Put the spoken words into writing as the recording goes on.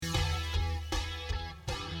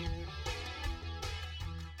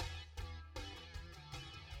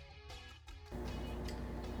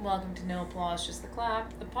Welcome to No Applause, Just the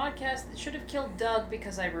Clap, the podcast that should have killed Doug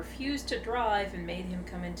because I refused to drive and made him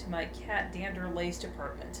come into my cat dander-laced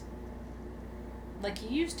apartment. Like,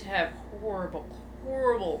 he used to have horrible,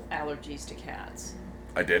 horrible allergies to cats.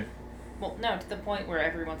 I did? Well, no, to the point where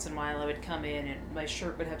every once in a while I would come in and my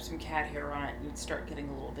shirt would have some cat hair on it and you'd start getting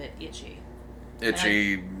a little bit itchy.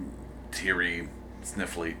 Itchy, teary,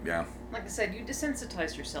 sniffly, yeah. Like I said, you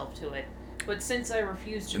desensitized yourself to it. But since I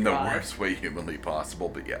refused to In drive... the worst way humanly possible,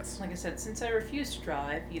 but yes. Like I said, since I refused to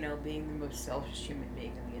drive, you know, being the most selfish human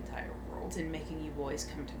being in the entire world, and making you boys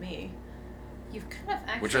come to me, you've kind of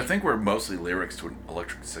actually... Which I think were mostly lyrics to an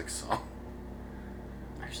Electric Six song.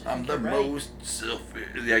 Actually, I'm the most selfish...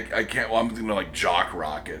 I can't... Well, I'm going to, like, jock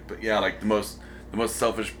rock it. But yeah, like, the most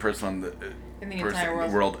selfish person on the... in the entire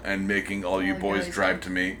world, and making all you boys drive to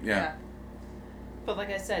me. Yeah. But like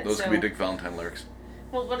I said, those could be Dick Valentine lyrics.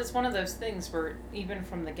 Well, but it's one of those things where, even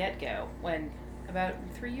from the get-go, when, about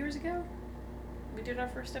 3 years ago, we did our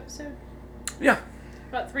first episode? Yeah.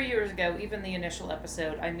 About 3 years ago, even the initial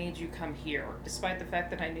episode, I made you come here, despite the fact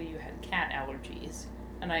that I knew you had cat allergies,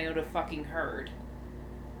 and I owned a fucking herd.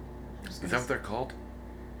 Is that what they're called?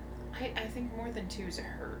 I think more than two is a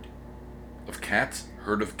herd. Of cats?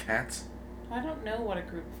 Herd of cats? I don't know what a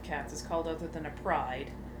group of cats is called other than a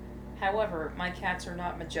pride. However, my cats are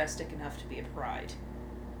not majestic enough to be a pride.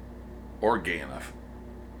 Or gay enough.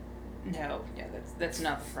 No, yeah, that's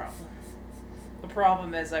not the problem. The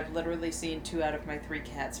problem is I've literally seen 2 out of my 3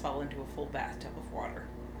 cats fall into a full bathtub of water.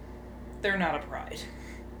 They're not a pride.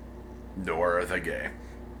 Nor are they gay.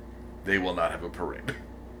 They will not have a parade.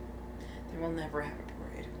 They will never have a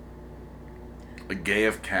parade. A gay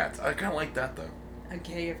of cats. I kind of like that, though. A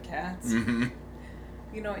gay of cats? Mm-hmm.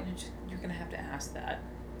 You know what, you're going to have to ask that.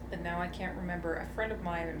 And now I can't remember. A friend of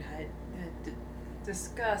mine had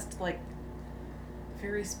discussed, like, a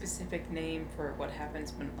very specific name for what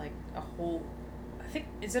happens when, like, a whole... I think...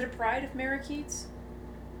 Is it a pride of parakeets?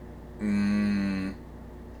 No,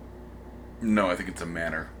 I think it's a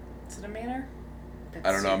manor. Is it a manor?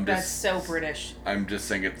 I don't know, That's so British. I'm just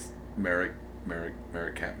saying it's Parakeets.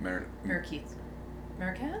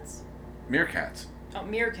 Meerkats. Oh,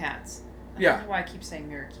 meerkats. I Yeah. don't know why I keep saying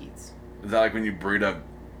meerkeets. Is that like when you breed a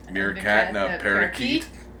meerkat and a parakeet? Parakeet?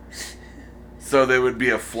 So they would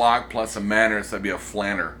be a flock plus a manor, so that'd be a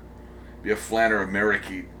flanner. Be a flanner of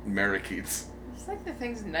parakeets. It's like the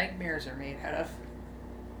things nightmares are made out of.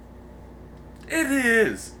 It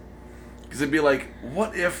is. Because it'd be like,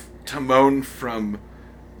 what if Timon from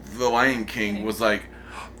The Lion King was like,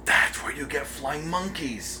 that's where you get flying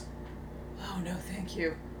monkeys. Oh, no, thank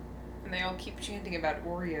you. And they all keep chanting about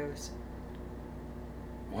Oreos.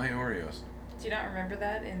 Why Oreos? Do you not remember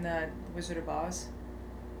that in the Wizard of Oz?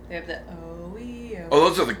 They have the Oreo. Oh,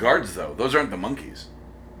 those are the guards, though. Those aren't the monkeys.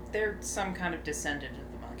 They're some kind of descendant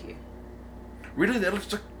of the monkey. Really? They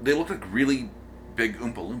look like really big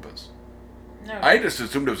Oompa Loompas. No. I just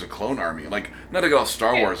assumed it was a clone army. Like, not to get all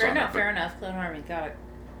Star Wars on it. Fair enough. Clone Army, got it.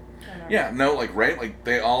 Yeah, no, like, right? Like,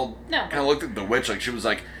 they all kind of looked at the witch like she was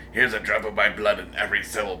like, here's a drop of my blood and every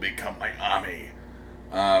cell will become my army.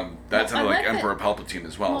 That sounded like Emperor Palpatine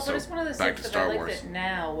as well. Well, so but it's one of those back things to that Star I like Wars. that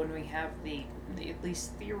now when we have the at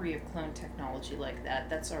least theory of clone technology like that,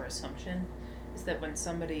 that's our assumption, is that when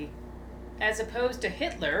somebody, as opposed to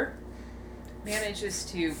Hitler, manages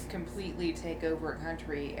to completely take over a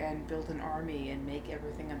country and build an army and make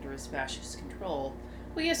everything under his fascist control,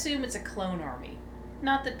 we assume it's a clone army.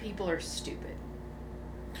 Not that people are stupid.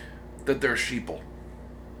 That they're sheeple.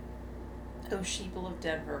 Oh, sheeple of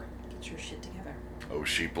Denver, get your shit together. Oh,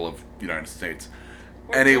 sheeple of United States.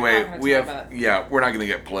 We're Anyway, not we gonna have... talk about it. Yeah, we're not going to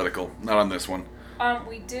get political. Not on this one.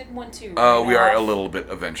 We did want to... We are a little bit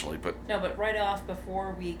eventually, but... No, but right off,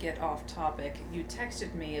 before we get off topic, you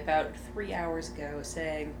texted me about 3 hours ago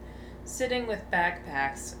saying, sitting with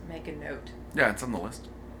backpacks, make a note. Yeah, it's on the list.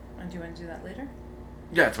 And do you want to do that later?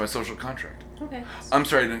 Yeah, it's my social contract. Okay. I'm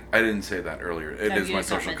sorry, I didn't say that earlier. It No, is you my did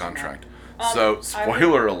not social mention contract. that. So,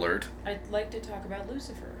 spoiler alert. I'd like to talk about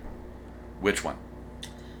Lucifer. Which one?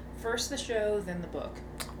 First the show, then the book.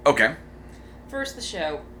 Okay. First the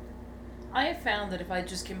show. I have found that if I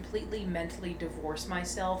just completely mentally divorce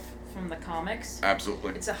myself from the comics,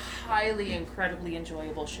 Absolutely. it's a highly, incredibly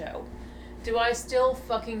enjoyable show. Do I still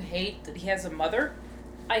fucking hate that he has a mother?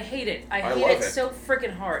 I hate it. I hate love it it. so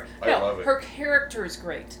freaking hard. I love it. Her character is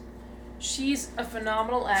great. She's a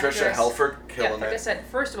phenomenal actress. Trisha Helfer killing like it. I said,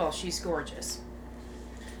 first of all, she's gorgeous.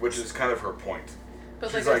 Which is kind of her point.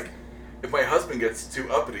 But She's like, if my husband gets too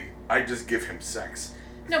uppity, I just give him sex.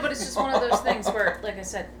 No, but it's just one of those things where, like I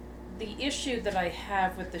said, the issue that I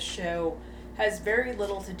have with the show has very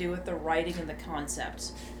little to do with the writing and the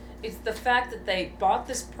concepts. It's the fact that they bought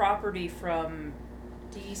this property from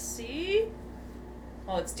DC.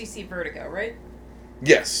 Well, it's DC Vertigo, right?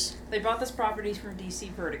 Yes. They bought this property from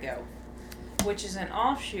DC Vertigo, which is an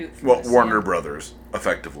offshoot from Well, the Warner Brothers,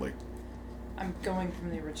 effectively. I'm going from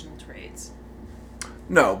the original trades.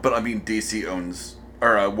 No, but I mean, DC owns,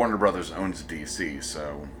 or Warner Brothers owns DC,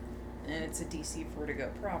 so. And it's a DC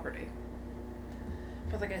Vertigo property.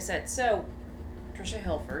 But like I said, so Trisha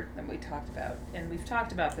Helfer, that we talked about, and we've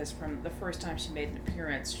talked about this from the first time she made an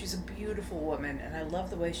appearance. She's a beautiful woman, and I love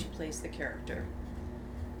the way she plays the character.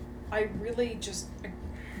 I really just...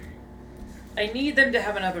 I need them to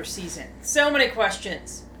have another season. So many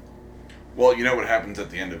questions. Well, you know what happens at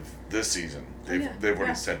the end of this season? They've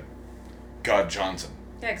already said God Johnson.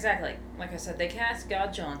 Yeah, exactly. Like I said, they cast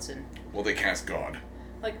God Johnson. Well, they cast God.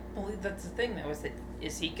 Like, well, that's the thing, though, is that,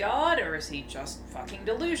 is he God, or is he just fucking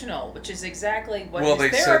delusional? Which is exactly what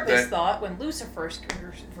his therapist thought when Lucifer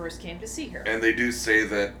first came to see her. And they do say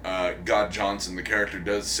that God Johnson, the character,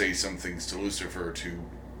 does say some things to Lucifer to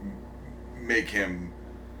make him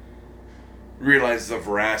realize the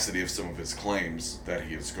veracity of some of his claims that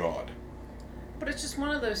he is God. But it's just one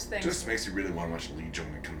of those things. Just makes you really want to watch Legion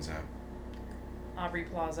when it comes out. Aubrey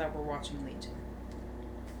Plaza, we're watching Legion.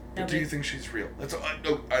 But do you think she's real? I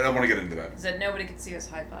don't want to get into that. Is that nobody could see us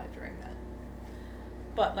high five during that.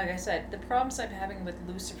 But like I said, the problems I'm having with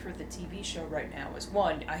Lucifer, the TV show right now, is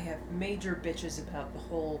one, I have major bitches about the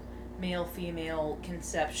whole male-female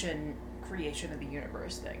conception creation of the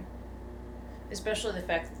universe thing. Especially the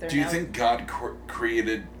fact that they're Do you think God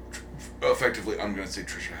created, effectively, I'm going to say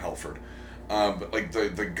Trisha Helfer, but like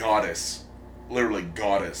the goddess, literally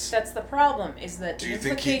goddess. That's the problem, is that the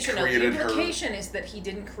implication is that he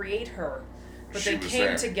didn't create her. But they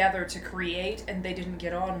came together to create, and they didn't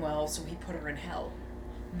get on well, so he put her in hell.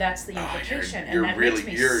 That's the implication, and that makes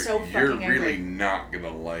me so fucking angry. You're really not going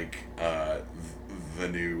to like the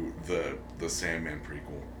Sandman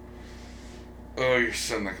prequel. Oh, you're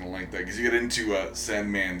so not going to like that, because you get into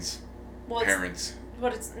Sandman's parents.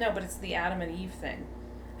 But it's the Adam and Eve thing.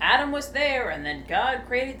 Adam was there, and then God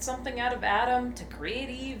created something out of Adam to create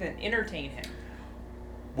Eve and entertain him.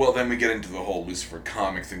 Well, then we get into the whole Lucifer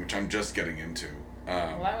comic thing, which I'm just getting into.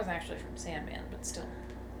 Well, that was actually from Sandman, but still.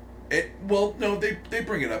 No, they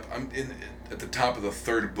bring it up. I'm at the top of the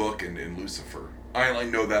third book in Lucifer. I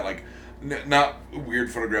know that, like, not weird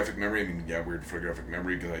photographic memory. I mean, yeah, weird photographic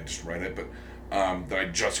memory because I just read it, but that I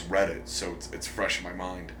just read it, so it's fresh in my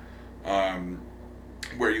mind.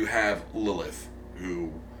 Where you have Lilith,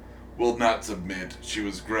 who will not submit. She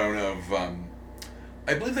was grown of.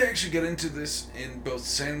 I believe they actually get into this in both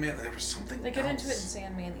Sandman. There was something. They get into it in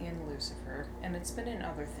Sandman and Lucifer, and it's been in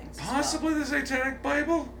other things. Possibly the Satanic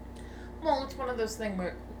Bible. Well, it's one of those things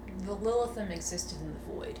where the Lilithim existed in the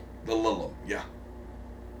void. The Lilith, yeah.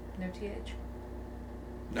 No TH?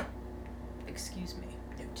 No. Excuse me.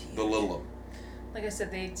 No TH. The Lilith. Like I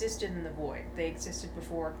said, they existed in the void. They existed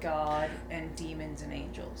before God and demons and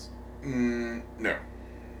angels. No.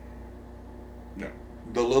 No.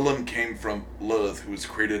 The Lilith came from Lilith, who was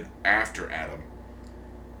created after Adam.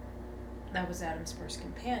 That was Adam's first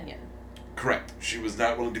companion. Correct. She was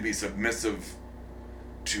not willing to be submissive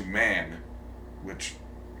to man, which...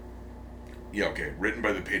 Yeah, okay. Written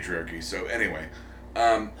by the patriarchy. So, anyway...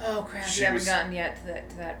 oh crap! You haven't gotten yet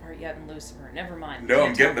to that part yet in Lucifer. Never mind. No,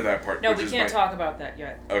 I'm getting to that part. No, we can't talk about that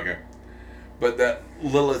yet. Okay, but that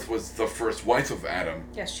Lilith was the first wife of Adam.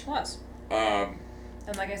 Yes, she was.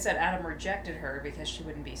 And like I said, Adam rejected her because she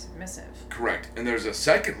wouldn't be submissive. Correct. And there's a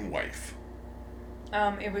second wife.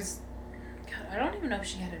 It was... God, I don't even know if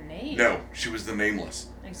she had a name. No, she was the Nameless.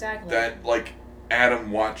 Exactly. That, like,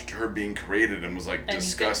 Adam watched her being created and was, like,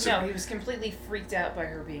 disgusted. He was completely freaked out by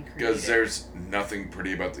her being created. Because there's nothing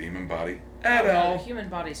pretty about the human body at all. The human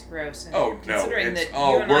body's gross. And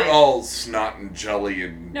we're all snot and jelly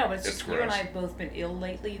and no, but it's gross. You and I have both been ill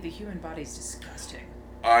lately. The human body's disgusting.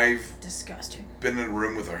 Disgusting. Been in a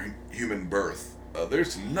room with a human birth.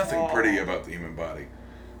 There's nothing pretty about the human body.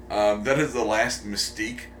 That is the last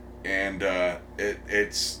mystique, and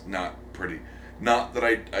it's not pretty. Not that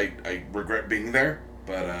I regret being there,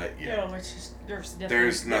 but yeah. No, it's just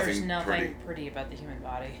there's nothing pretty about the human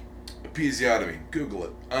body. Episiotomy. Google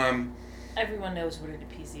it. Everyone knows what an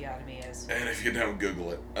episiotomy is. And if you don't,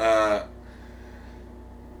 Google it.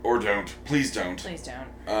 Or don't. Please don't. Please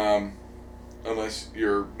don't. Unless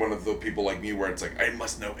you're one of the people like me where it's like, I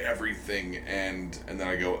must know everything, and then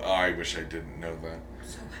I go, oh, I wish I didn't know that.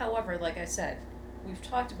 So, however, like I said, we've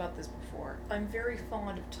talked about this before. I'm very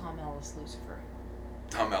fond of Tom Ellis Lucifer.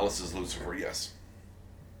 Tom Ellis's Lucifer, yes.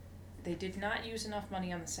 They did not use enough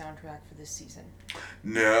money on the soundtrack for this season.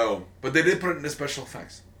 No, but they did put it into special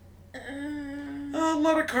effects. A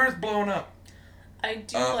lot of cars blowing up. I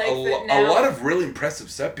do like that now. A lot of really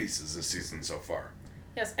impressive set pieces this season so far.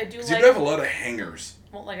 Yes, I do like. You do have a lot of hangers.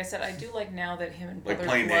 Well, like I said, I do like now that him and Like Brother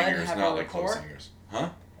plain Blood hangers, have not a like close rapport. hangers. Huh?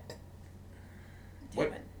 What?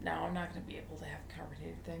 Damn it. No, I'm not going to be able to have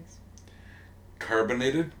carbonated things.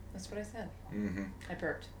 Carbonated? That's what I said. Mm-hmm. I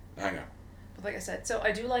burped. I know. But like I said, so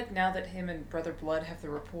I do like now that him and Brother Blood have the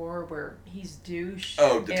rapport where he's douche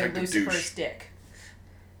Oh, and Detective Lucifer's Douche. dick.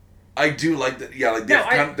 I do like that. Yeah, like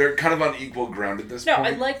they're kind of on equal ground at this No,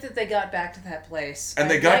 point. I like that they got back to that place. And I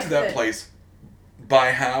they got like to that place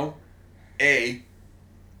by how? A,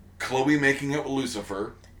 Chloe making up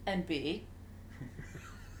Lucifer. And B,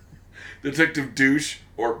 Detective Douche,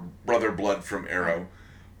 or Brother Blood from Arrow,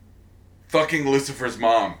 fucking Lucifer's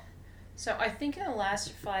mom. So I think in the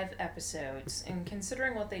last 5 episodes, and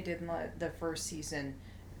considering what they did in the first season,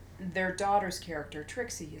 their daughter's character,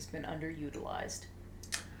 Trixie, has been underutilized.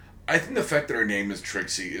 I think the fact that her name is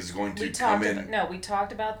Trixie is going to come in... we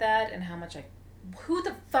talked about that and how much who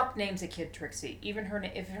the fuck names a kid Trixie? Even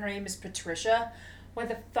if her name is Patricia, why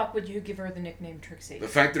the fuck would you give her the nickname Trixie? The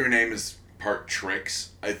fact that her name is part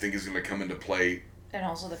Trix, I think is going to come into play. And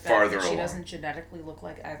also the fact farther that she along. doesn't genetically look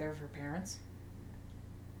like either of her parents.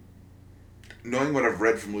 Knowing what I've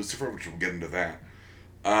read from Lucifer, which we'll get into that.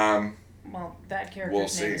 Well, that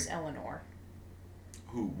character's name is Eleanor.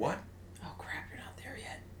 Who? What? Oh crap, you're not there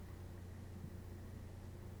yet.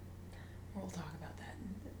 We'll talk about that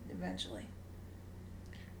eventually.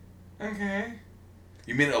 Okay.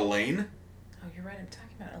 You mean Elaine? Oh, you're right, I'm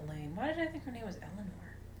talking about Elaine. Why did I think her name was Eleanor?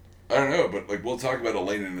 I don't know, but like we'll talk about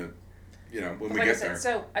Elaine in when we get there.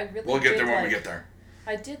 So I really We'll get there when we get there.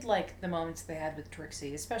 I did like the moments they had with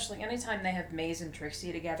Trixie, especially anytime they have Maze and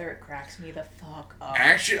Trixie together. It cracks me the fuck up.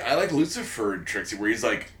 Actually, I like Lucifer and Trixie, where he's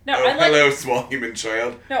like, No, "Oh, I like- hello, small human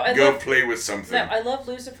child. Go play with something." No, I love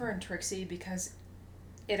Lucifer and Trixie because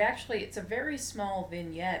it's a very small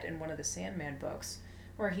vignette in one of the Sandman books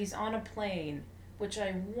where he's on a plane, which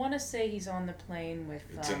I want to say he's on the plane with.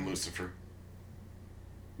 It's in Lucifer.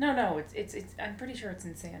 No, it's I'm pretty sure it's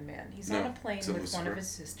in Sandman. He's on a plane with Lucifer. one of his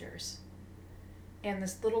sisters. And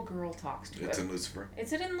this little girl talks to him. It's in Lucifer.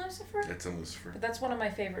 Is it in Lucifer? It's in Lucifer. But that's one of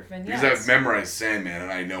my favorite vignettes. Because I've memorized Sandman,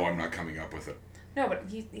 and I know I'm not coming up with it. No, but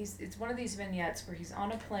it's one of these vignettes where he's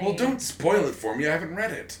on a plane. Well, don't spoil it for me. I haven't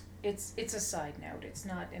read it. It's a side note. It's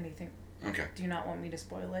not anything. Okay. Do you not want me to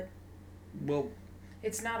spoil it? Well,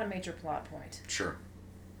 It's not a major plot point. sure.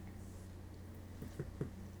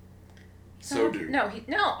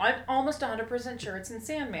 I'm almost 100% sure it's in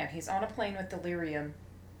Sandman. He's on a plane with Delirium.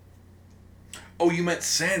 Oh, you meant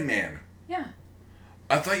Sandman. Yeah.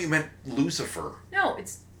 I thought you meant Lucifer. No,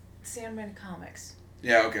 it's Sandman Comics.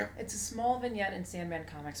 Yeah, okay. It's a small vignette in Sandman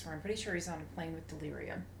Comics where I'm pretty sure he's on a plane with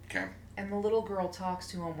Delirium. Okay. And the little girl talks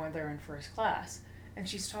to him when they're in first class. And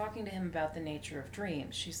she's talking to him about the nature of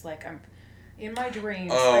dreams. She's like, in my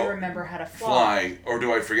dreams, I remember how to fly. Or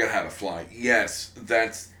do I forget how to fly? Yes,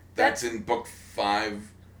 that's in book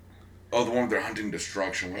 5. Oh, the one where they're hunting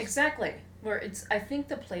destruction. Exactly. Where I think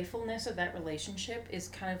the playfulness of that relationship is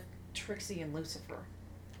kind of Trixie and Lucifer.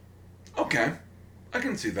 Okay. I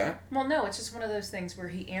can see that. Well, no, it's just one of those things where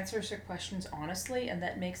he answers her questions honestly, and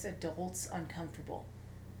that makes adults uncomfortable.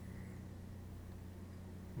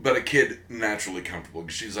 But a kid naturally comfortable.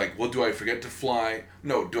 Because she's like, well, do I forget to fly?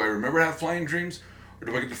 No, do I remember how to fly in dreams? Or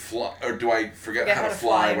do I get to fly? Or do I forget how to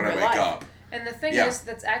fly when I wake up? And the thing is,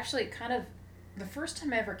 that's actually kind of... The first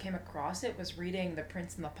time I ever came across it was reading The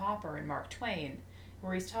Prince and the Pauper in Mark Twain,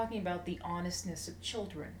 where he's talking about the honestness of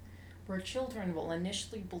children, where children will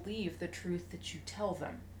initially believe the truth that you tell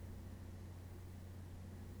them.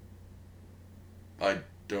 I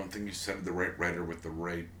don't think you said the right writer with the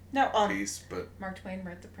right piece, but... Mark Twain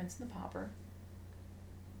read The Prince and the Pauper.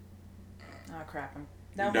 Oh, crap.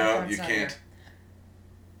 No, you can't. Here.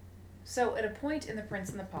 So, at a point in The Prince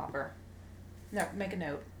and the Pauper... No, make a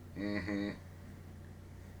note. Mm-hmm.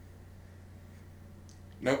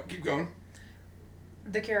 No, keep going.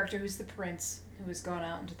 The character who's the prince, who has gone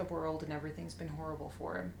out into the world and everything's been horrible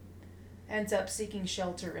for him, ends up seeking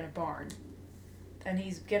shelter in a barn. And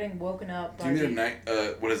he's getting woken up by... Do you mean a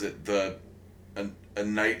night... what is it? A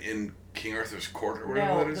night in King Arthur's court or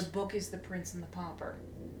whatever that is? No, the book is The Prince and the Pauper.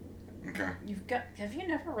 Okay. Have you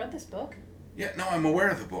never read this book? Yeah, no, I'm aware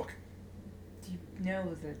of the book. Do you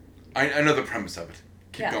know the... I know the premise of it.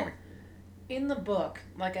 Keep going. In the book,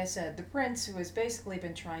 like I said, the prince, who has basically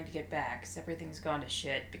been trying to get back, because everything's gone to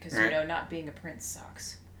shit, because, not being a prince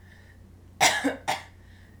sucks. I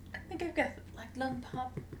think I've got, lung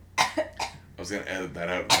pop. I was going to edit that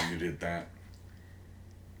out when you did that.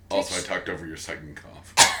 Also, I talked over your second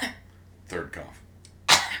cough. Third cough.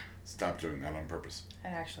 stop doing that on purpose. It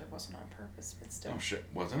actually wasn't on purpose, but still. Oh shit,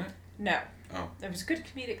 wasn't it? No. Oh. It was good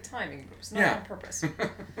comedic timing, but it was not on purpose.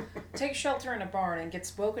 Takes shelter in a barn and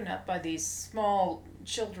gets woken up by these small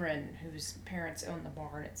children whose parents own the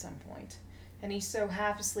barn at some point. And he's so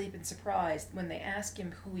half asleep and surprised when they ask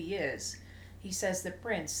him who he is. He says the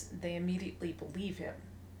prince. They immediately believe him.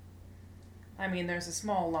 I mean, there's a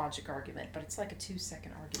small logic argument, but it's like a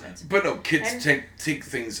 2-second argument. But no, kids take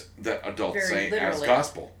things that adults say literally. as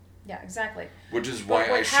gospel. Yeah, exactly. Which is why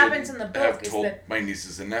I happens shouldn't in the book have is told that my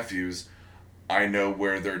nieces and nephews, I know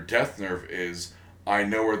where their death nerve is, I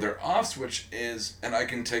know where their off switch is, and I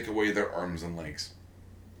can take away their arms and legs.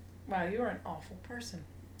 Wow, you're an awful person.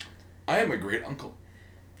 I am a great uncle.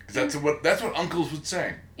 That's what uncles would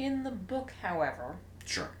say. In the book, however,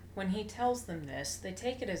 Sure. when he tells them this, they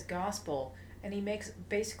take it as gospel, and he makes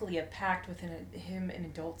basically a pact with him and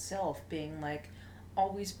adult self, being like,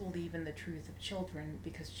 always believe in the truth of children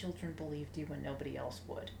because children believed you when nobody else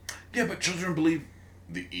would. Yeah, but children believe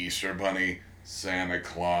the Easter Bunny, Santa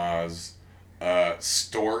Claus,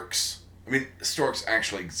 storks. I mean, storks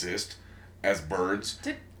actually exist as birds.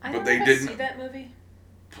 Did I but never they didn't see that movie?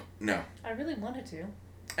 No. I really wanted to.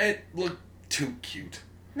 It looked too cute.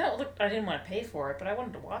 No, look, I didn't want to pay for it, but I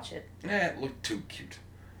wanted to watch it. It looked too cute.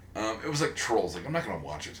 It was like Trolls. Like, I'm not going to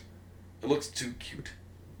watch it. It looks too cute.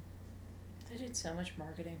 They did so much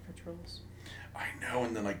marketing for Trolls. I know,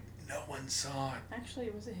 and then, like, no one saw it. Actually,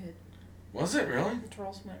 it was a hit. Was it, really? The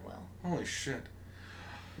Trolls went well. Holy shit.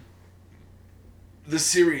 The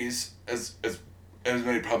series, as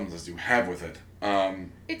many problems as you have with it,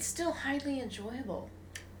 it's still highly enjoyable.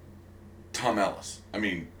 Tom Ellis. I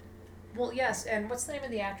mean... Well, yes, and what's the name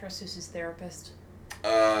of the actress who's his therapist?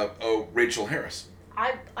 Rachel Harris.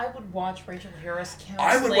 I would watch Rachel Harris counseling.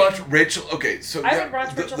 I would watch Rachel... Okay, so I would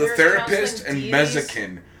watch Rachel the Harris therapist and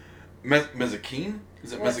counseling Mezakine. Mezakine?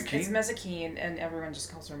 Is it Mezakine? It's Mezakine, and everyone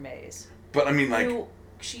just calls her Maze. But, I mean, like...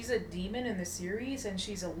 She's a demon in the series, and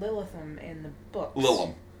she's a Lilithum in the books.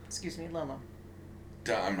 Lilum. Excuse me, Lilum.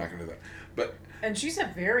 I'm not going to do that. But... And she's a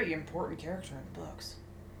very important character in the books.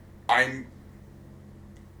 I'm...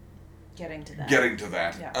 Getting to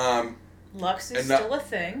that. Yeah. Lux is still a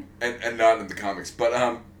thing. And not in the comics. But,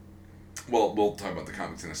 well, we'll talk about the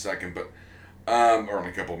comics in a second, but... or in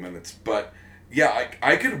a couple of minutes. But, yeah,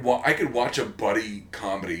 I could watch a buddy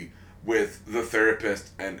comedy with the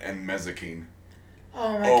therapist and Mezakine.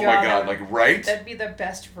 Oh my god, like, right? That'd be the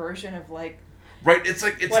best version of, like... Right, it's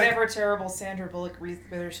whatever terrible Sandra Bullock, Reese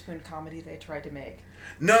Witherspoon comedy they tried to make.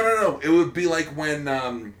 No. It would be like when,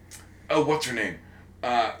 what's her name?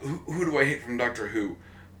 Who do I hate from Doctor Who?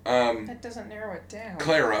 That doesn't narrow it down.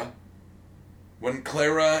 Clara. When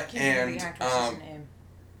Clara and... the actress's name.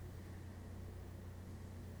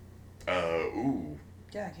 Ooh.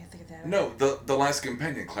 Yeah, I can't think of that. No, the last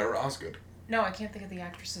companion, Clara Osgood. No, I can't think of the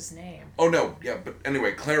actress's name. Oh, no, yeah, but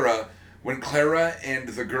anyway, Clara... When Clara and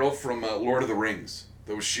the girl from Lord of the Rings,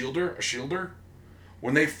 that was Shielder,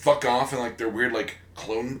 when they fuck off and, like, their weird, like,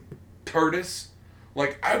 clone TARDIS,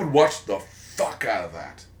 like, I would watch the fuck out of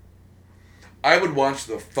that.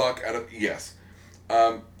 Yes.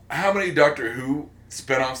 How many Doctor Who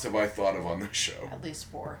spinoffs have I thought of on this show? At least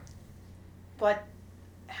 4. But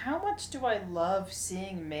how much do I love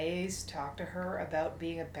seeing Maze talk to her about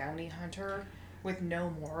being a bounty hunter with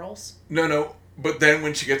no morals? No. But then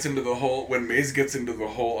when she gets into the whole... When Maze gets into the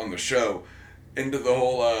whole... On the show... Into the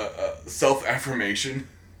whole self-affirmation...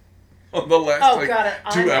 On the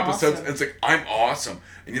last 2 episodes... Awesome. It's like, I'm awesome.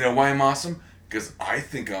 And you know why I'm awesome? Because I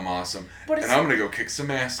think I'm awesome. And I'm going to go kick some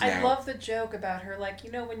ass now. I love the joke about her, like,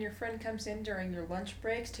 you know when your friend comes in during your lunch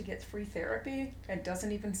breaks to get free therapy and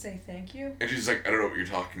doesn't even say thank you? And she's like, I don't know what you're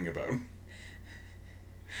talking about.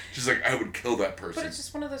 She's like, I would kill that person. But it's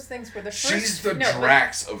just one of those things where the first... She's the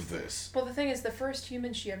Drax of this. Well, the thing is, the first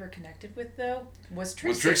human she ever connected with, though, was Trixie.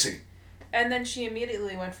 Was Trixie. And then she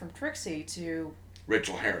immediately went from Trixie to...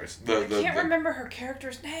 Rachel Harris. I can't remember her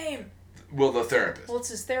character's name. Well, the therapist. Well, it's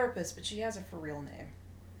his therapist, but she has a for real name.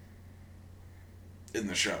 In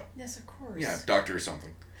the show. Yes, of course. Yeah, Doctor or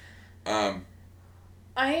something. I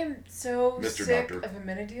am so Mr. sick Doctor. of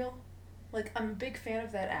Amenadiel. Like, I'm a big fan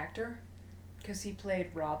of that actor. Because he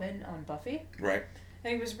played Robin on Buffy. Right.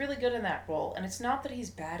 And he was really good in that role. And it's not that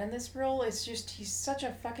he's bad in this role, it's just he's such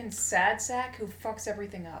a fucking sad sack who fucks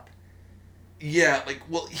everything up. Yeah, like,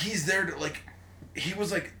 well, he's there to, like, he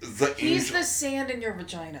was like the angel. He's the sand in your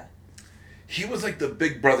vagina. He was like the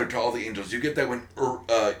big brother to all the angels. You get that when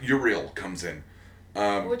Uriel comes in.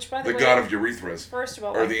 Which, by the way, god of urethras. First of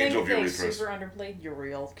all, or I the think angel of they urethras. super underplayed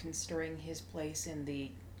Uriel, considering his place in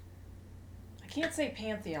the... I can't say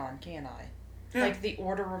pantheon, can I? Yeah. Like the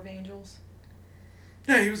Order of Angels.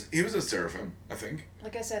 Yeah, he was a seraphim, I think.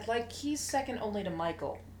 Like I said, like he's second only to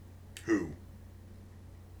Michael. Who?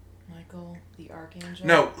 Michael, the Archangel.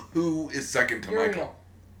 No, who is second to Uriel. Michael?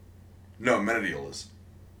 No, Menadiel is.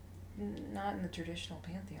 Not in the traditional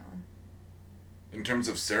pantheon. In terms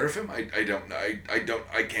of seraphim, I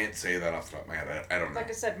can't say that off the top of my head. I don't know. Like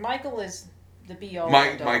I said, Michael is the be-all.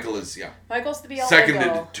 Michael is, yeah. Michael's the be-all.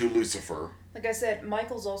 Seconded to Lucifer. Like I said,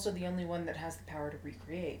 Michael's also the only one that has the power to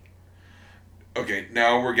recreate. Okay,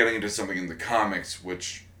 now we're getting into something in the comics,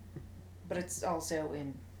 which... But it's also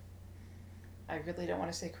in... I really don't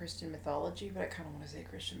want to say Christian mythology, but I kind of want to say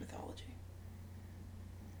Christian mythology.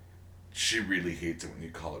 She really hates it when you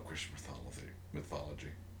call it Christian mythology.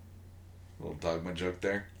 Little dogma joke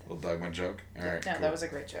there? Little dogma joke? Alright, no, cool. that was a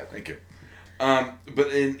great joke. Thank you. But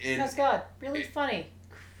in... How's God? Really funny.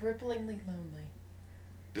 Cripplingly lonely.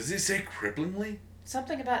 Does he say cripplingly?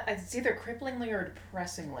 Something about... It's either cripplingly or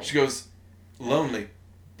depressingly. She goes, lonely,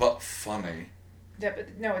 but funny. Yeah,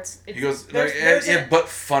 but no, it's he goes, there's but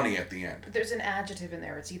funny at the end. There's an adjective in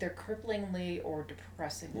there. It's either cripplingly or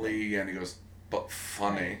depressingly. And he goes, but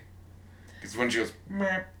funny. Because when she goes,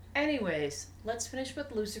 meh. Anyways, let's finish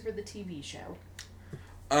with Lucifer the TV show.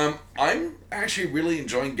 I'm actually really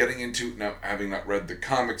enjoying getting into, now having not read the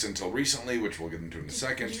comics until recently, which we'll get into in a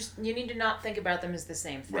second. You need to not think about them as the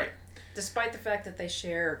same thing. Right. Despite the fact that they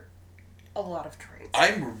share a lot of traits.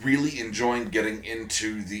 I'm really enjoying getting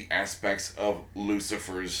into the aspects of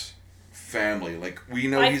Lucifer's family. Like, we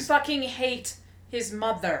know I fucking hate his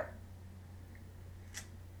mother.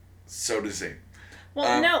 So does he.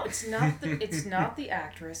 Well, no, it's not the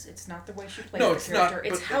actress. It's not the way she plays the character. Not,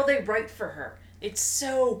 it's how they write for her. It's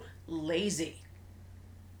so lazy.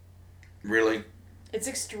 Really? It's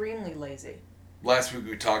extremely lazy. Last week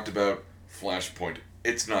we talked about Flashpoint.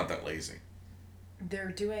 It's not that lazy. They're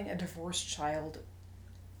doing a divorced child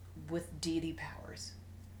with deity powers.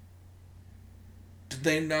 Did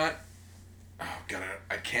they not? Oh god,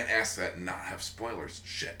 I can't ask that and not have spoilers.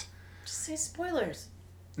 Shit. Just say spoilers.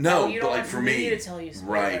 No, you but don't like want for me me, to tell you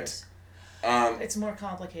spoilers. Right? It's more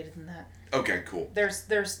complicated than that. Okay, cool. There's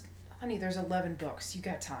 11 books. You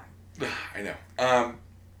got time. I know. I'm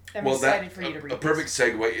excited for you to read. A perfect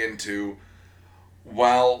segue into,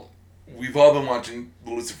 while we've all been watching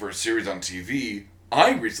the Lucifer series on TV,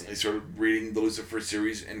 I recently started reading the Lucifer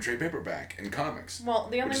series in trade paperback in comics. Well,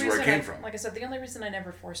 the only which is reason where it came from. Like I said, the only reason I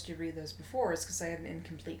never forced you to read those before is because I had an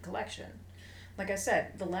incomplete collection. Like I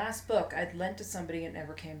said, the last book I'd lent to somebody and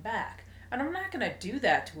never came back. And I'm not going to do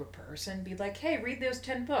that to a person. Be like, hey, read those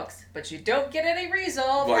 10 books. But you don't get any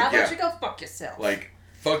resolve. How about you go fuck yourself? Like,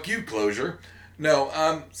 fuck you, closure.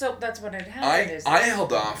 No, So that's what had happened I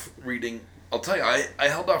held off reading... I'll tell you, I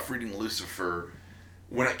held off reading Lucifer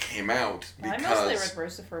when it came out because... I mostly read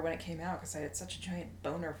Lucifer when it came out because I had such a giant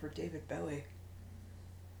boner for David Bowie.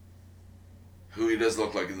 Who he does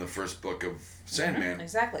look like in the first book of Sandman. Mm-hmm.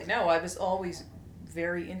 Exactly. No, I was always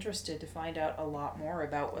very interested to find out a lot more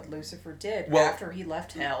about what Lucifer did after he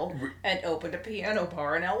left Hell and opened a piano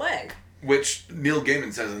bar in L.A. Which Neil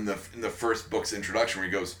Gaiman says in the first book's introduction, where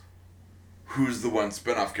he goes, "Who's the one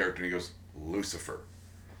spin-off character?" And he goes, "Lucifer."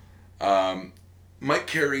 Mike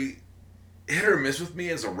Carey, hit or miss with me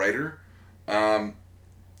as a writer.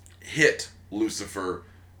 Hit Lucifer,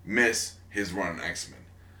 miss his run on X-Men.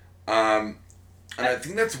 And I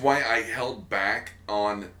think that's why I held back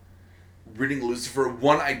on reading Lucifer.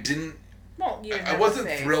 One, I didn't. Well, you I wasn't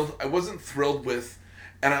thrilled. I wasn't thrilled with,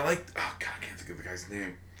 and I liked. Oh God, I can't think of the guy's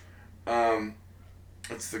name.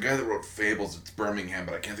 It's the guy that wrote Fables. It's Birmingham,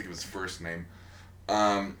 but I can't think of his first name.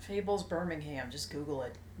 Fables Birmingham. Just Google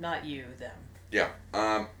it. Not you, them. Yeah.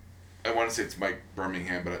 I want to say it's Mike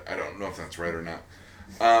Birmingham, but I don't know if that's right or not.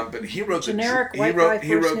 But he wrote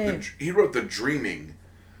he wrote the Dreaming,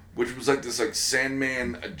 which was like this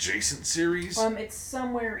Sandman adjacent series. It's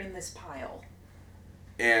somewhere in this pile.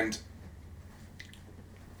 And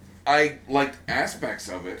I liked aspects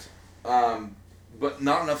of it, but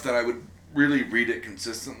not enough that I would really read it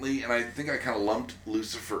consistently. And I think I kind of lumped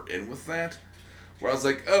Lucifer in with that, where I was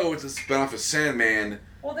like, oh, it's a spinoff of Sandman.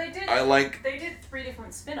 Well, they did. They did 3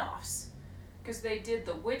 different spin-offs, because they did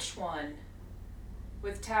the witch one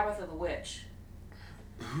with Tabitha the Witch.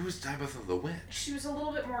 Who's Tabitha the Witch? She was a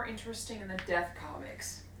little bit more interesting in the Death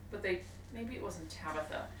comics, but maybe it wasn't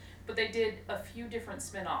Tabitha, but they did a few different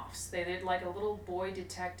spin-offs. They did like a little boy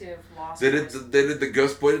detective lost. They did the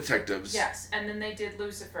Ghost Boy Detectives. Yes, and then they did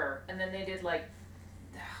Lucifer, and then they did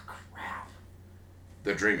crap.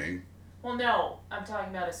 The Dreaming. Well, no, I'm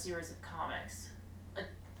talking about a series of comics.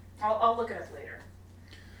 I'll look it up later.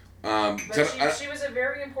 But she was a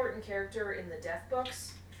very important character in the Death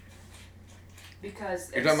books.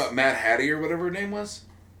 Because You're talking about Mad Hattie or whatever her name was?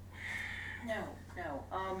 No.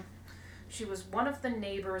 She was one of the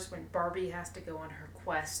neighbors when Barbie has to go on her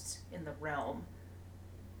quest in the realm.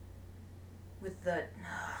 With the...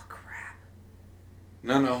 Oh, crap.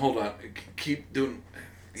 No, hold on. Keep doing...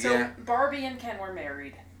 So, yeah. Barbie and Ken were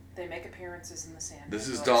married. They make appearances in the Sandman This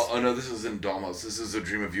is books. Oh no, this is in Dollhouse. This is A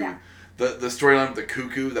Dream of You. Yeah. The storyline of the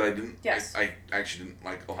cuckoo that I didn't... Yes. I actually didn't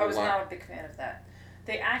like a I whole was lot. not a big fan of that.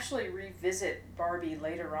 They actually revisit Barbie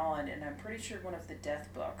later on, and I'm pretty sure one of the Death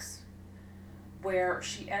books, where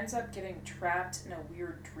she ends up getting trapped in a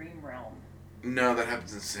weird dream realm. No, that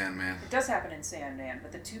happens in Sandman. It does happen in Sandman,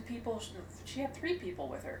 but the two people, she had 3 people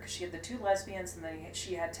with her, because she had the 2 lesbians, and then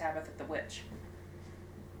she had Tabitha the witch.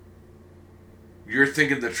 You're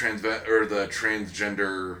thinking the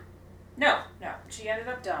transgender... No, she ended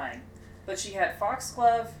up dying, but she had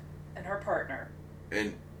Foxglove and her partner.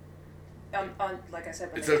 And Like I said,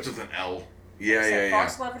 it starts with an L. Yeah.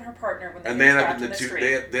 Foxglove and her partner when they And get they end up trapped in the two.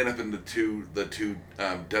 street. They end up in the two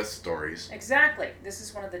death stories. Exactly. This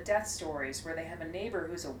is one of the death stories where they have a neighbor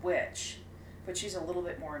who's a witch, but she's a little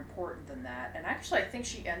bit more important than that. And actually, I think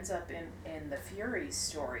she ends up in the Furies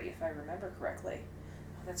story, if I remember correctly.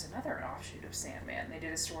 Oh, that's another offshoot of Sandman. They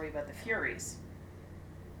did a story about the Furies.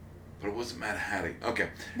 But it wasn't Mad Hattie. Okay.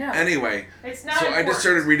 No. Anyway, It's not so important. I just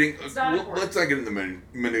started reading. It's not important. Let's not get into the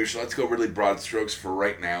minutia. Let's go really broad strokes for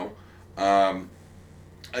right now. I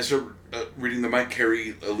started reading the Mike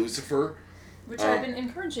Carey Lucifer. Which I've been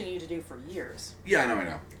encouraging you to do for years. Yeah, I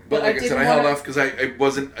know. But But like I said, I held off because I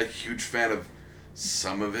wasn't a huge fan of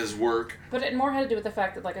some of his work. But it more had to do with the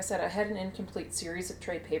fact that, like I said, I had an incomplete series of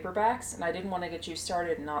trade paperbacks, and I didn't want to get you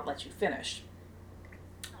started and not let you finish.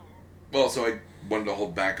 Well, so I wanted to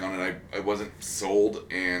hold back on it. I wasn't sold,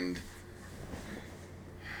 and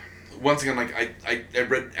once again, like I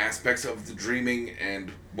read aspects of The Dreaming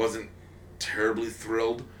and wasn't terribly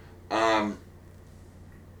thrilled. I've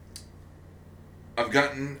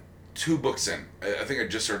gotten 2 books in. I think I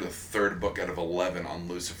just started the 3rd book out of 11 on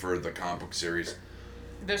Lucifer, the comic book series.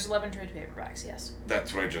 There's 11 trade paperbacks, yes.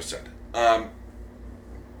 That's what I just said.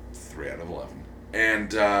 3 out of 11.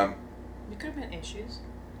 And, You could have been issues.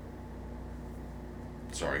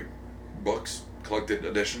 sorry, books, collected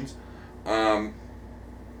editions. I'm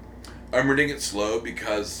reading it slow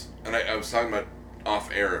because, and I was talking about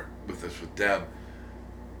off air with Deb,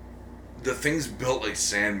 the thing's built like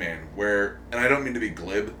Sandman, where, and I don't mean to be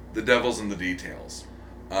glib, the devil's in the details.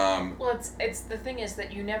 Well, it's the thing is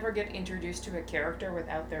that you never get introduced to a character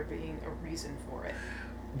without there being a reason for it.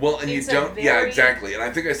 Well, and It's you don't, a yeah, very- exactly. And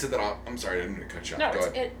I think I said that off, I'm sorry, I didn't mean to cut you off. No, Go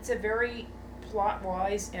ahead. it's a very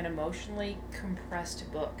plot-wise and emotionally compressed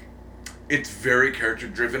book. It's very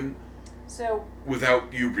character-driven So,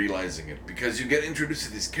 without you realizing it, because you get introduced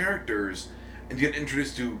to these characters and you get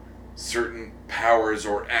introduced to certain powers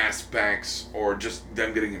or aspects or just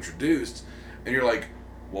them getting introduced, and you're like,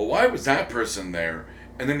 well, why was that person there?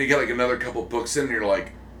 And then you get like another couple books in and you're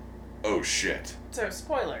like, oh shit. so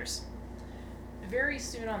spoilers. Very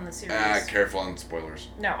soon on the series... Careful on spoilers.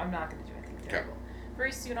 No, I'm not going to do anything Okay. terrible.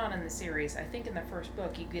 Very soon on in the series, I think in the first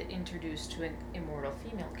book, you get introduced to an immortal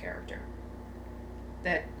female character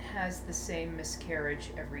that has the same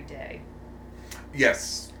miscarriage every day.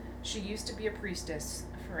 Yes. She used to be a priestess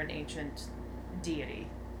for an ancient deity.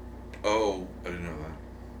 Oh, I didn't know that.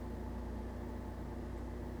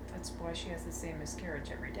 That's why she has the same miscarriage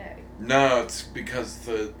every day. No, it's because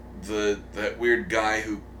that weird guy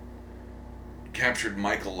who captured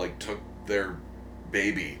Michael like took their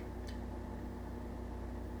baby.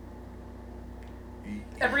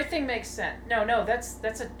 Everything makes sense. No, that's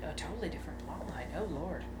a totally different plotline. Oh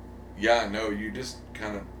Lord. Yeah, no, you just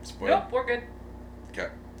kind of spoiled. Nope, we're good. Okay.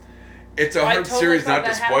 It's a hard series not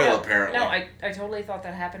to spoil, apparently. No, I totally thought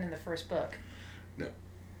that happened in the first book. No.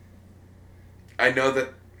 I know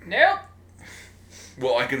that. Nope.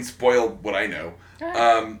 Well, I can spoil what I know. Go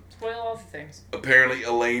ahead. Spoil all the things. Apparently,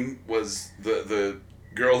 Elaine was the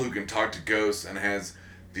girl who can talk to ghosts and has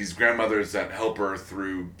these grandmothers that help her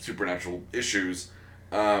through supernatural issues.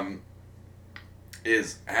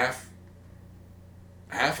 Is half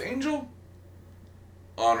angel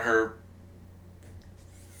on her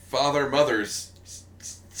mother's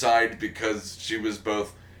side, because she was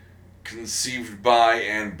both conceived by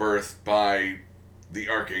and birthed by the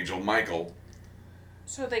Archangel Michael.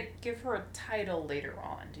 So they give her a title later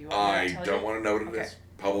on. Do you want me to tell I don't you? want to know what it Okay. is.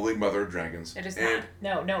 Probably Mother of Dragons. It is And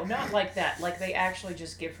not. No, not like that. Like they actually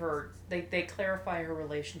just give her. They clarify her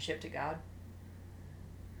relationship to God.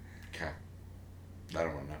 Okay. I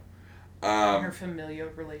don't want to know. Her familial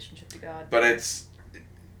relationship to God. But it's...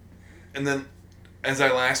 And then, as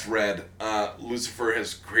I last read, Lucifer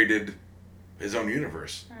has created his own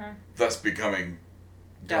universe, Mhm. thus becoming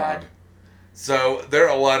God. God. So there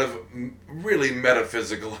are a lot of really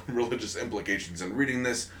metaphysical and religious implications in reading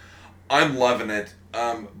this. I'm loving it,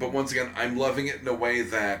 but once again, I'm loving it in a way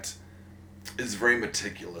that is very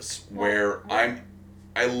meticulous, where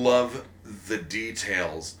I love the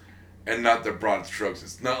details and not the broad strokes.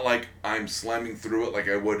 It's not like I'm slamming through it like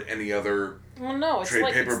I would any other Well, no, trade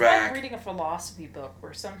it's paperback. like reading a philosophy book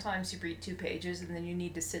where sometimes you read 2 pages and then you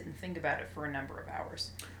need to sit and think about it for a number of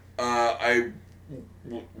hours. I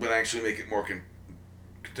would actually make it more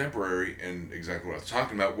contemporary in exactly what I was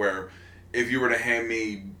talking about, where if you were to hand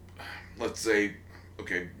me, let's say,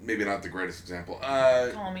 okay, maybe not the greatest example.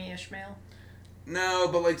 Call me Ishmael. No,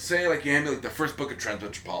 but like say like you hand me like the first book of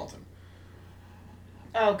Transmetropolitan.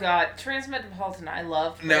 Oh God, Transmetropolitan I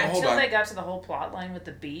loved, but Now, hold until on. they got to the whole plot line with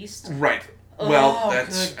the Beast. Right. Oh, Well,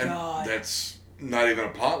 that's good God. that's not even a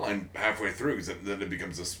plot line halfway through, because then it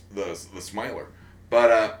becomes the Smiler.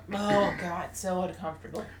 But Oh God, so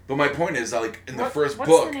uncomfortable. but my point is that like in the first what's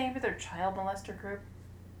book, the name of their child molester group?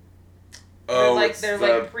 oh, They're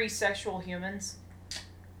like pre-sexual humans.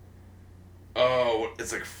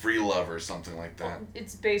 it's like free love or something like that. Well,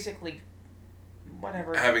 it's basically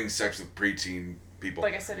whatever. Having sex with preteen people.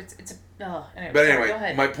 Like I said, it's anyway. But Sorry, anyway, go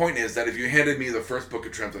ahead. my point is that if you handed me the first book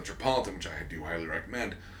of Transmetropolitan, which I do highly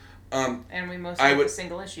recommend, and we mostly I have would- the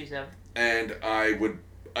single issues of. and I would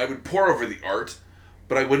pour over the art,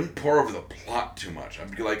 but I wouldn't pour over the plot too much.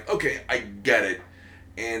 I'd be like, okay, I get it,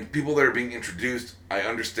 and people that are being introduced, I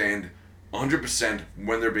understand 100%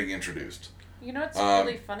 when they're being introduced. You know what's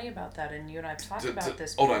really funny about that, and you and I have talked about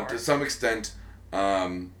this hold before. on, to some extent,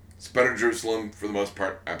 Spider Jerusalem, for the most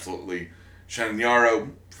part, absolutely. Shannon Yarrow,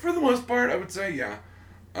 for the most part, I would say, yeah.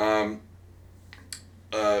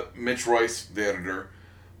 Mitch Royce, the editor.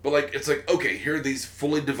 But, like, it's like, okay, here are these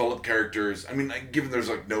fully developed characters. I mean, given there's,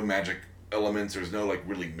 like, no magic elements, there's no, like,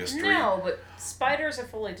 really mystery. No, but Spider's a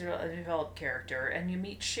fully developed character, and you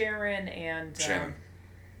meet Sharon and... Shannon.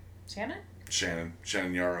 Shannon?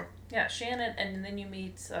 Shannon Yarrow. Yeah, Shannon, and then you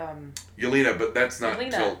meet... Yelena, but that's not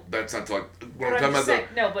Yelena. till, that's not till, like, But when I'm talking about saying,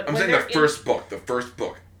 no, but I'm when saying they're the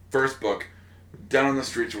first book, Down on the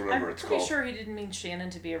Streets or whatever I'm it's pretty called. sure he didn't mean Shannon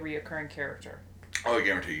to be a reoccurring character. Oh, I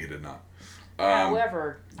guarantee you did not.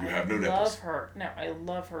 However, you I have no love nipples. her. No, I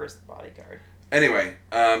love her as the bodyguard. Anyway,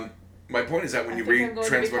 my point is that when I you think read I'm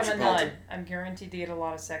going to become a nun. Transmetropolitan, I'm guaranteed to get a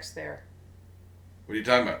lot of sex there. what are you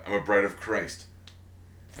talking about? I'm a bride of Christ.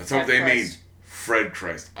 That's what Fred they mean. Christ. Fred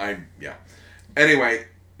Christ. Yeah. Anyway,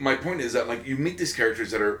 my point is that like you meet these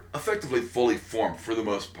characters that are effectively fully formed for the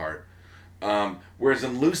most part, whereas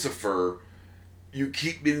in Lucifer, you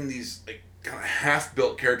keep meeting these like kind of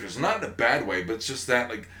half-built characters, not in a bad way, but it's just that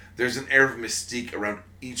like there's an air of mystique around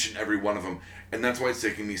each and every one of them, and that's why it's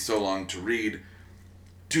taking me so long to read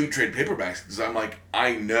 2 trade paperbacks, because I'm like,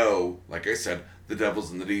 I know, like I said, the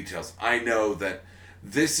devil's in the details. I know that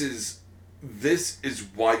this is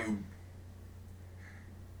why you,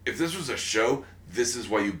 if this was a show, this is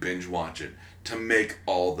why you binge watch it, to make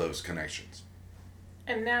all those connections.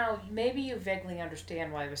 And now, maybe you vaguely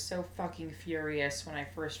understand why I was so fucking furious when I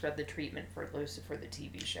first read the treatment for Lucifer, the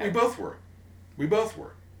TV show. We both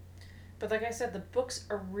were. But like I said, the books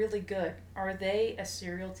are really good. Are they a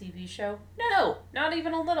serial TV show? No, not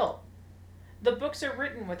even a little. The books are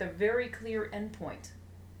written with a very clear endpoint.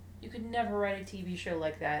 You could never write a TV show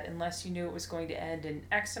like that unless you knew it was going to end in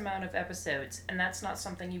X amount of episodes, and that's not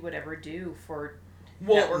something you would ever do for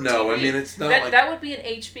network no, TV. I mean, it's not that, like... That would be an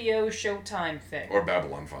HBO Showtime thing. Or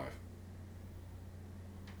Babylon 5.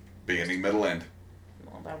 Beginning, middle, end.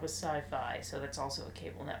 Well, that was Sci-Fi, so that's also a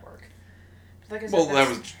cable network. But like I said,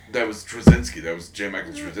 Well, that was Straczynski. That was J.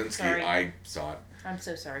 Michael Straczynski. Sorry. I saw it. I'm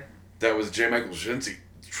so sorry. That was J. Michael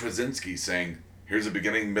Straczynski saying, here's a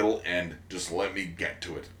beginning, middle, end. Just let me get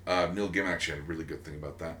to it. Neil Gaiman actually had a really good thing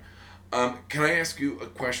about that. Can I ask you a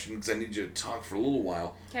question? Because I need you to talk for a little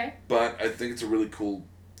while. Okay. But I think it's a really cool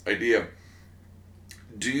idea.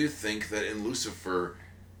 Do you think that in Lucifer,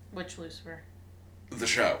 Which Lucifer? the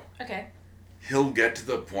show, Okay. he'll get to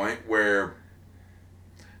the point where,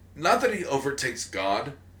 not that he overtakes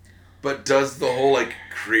God, but does the whole, like,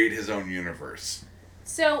 create his own universe?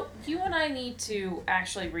 So, you and I need to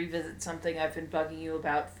actually revisit something I've been bugging you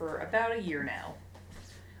about for about a year now.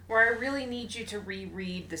 Where I really need you to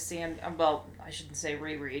reread the well, I shouldn't say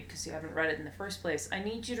reread because you haven't read it in the first place. I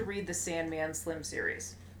need you to read the Sandman Slim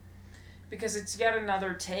series. Because it's yet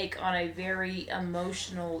another take on a very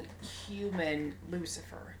emotional, human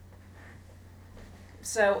Lucifer.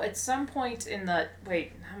 So, at some point in the...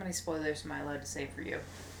 Wait, how many spoilers am I allowed to say for you?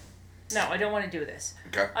 No, I don't want to do this.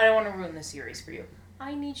 Okay. I don't want to ruin the series for you.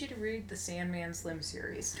 I need you to read the Sandman Slim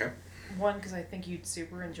series. Okay. One, because I think you'd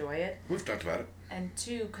super enjoy it. We've talked about it. And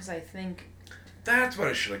two, because I think... That's what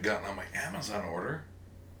I should have gotten on my Amazon order.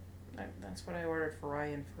 That's what I ordered for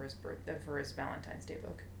Ryan for his Valentine's Day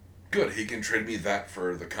book. Good, he can trade me that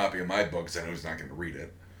for the copy of my book, because I know he's not going to read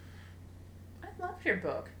it. I loved your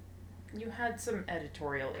book. You had some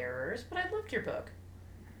editorial errors, but I loved your book.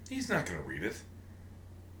 He's not going to read it.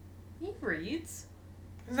 He reads.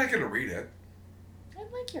 He's not going to read it. I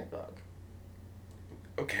like your book.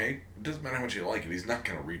 Okay, it doesn't matter how much you like it, he's not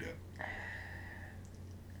going to read it.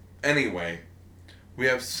 Anyway, we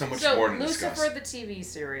have so much more to discuss. Lucifer, the TV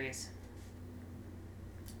series.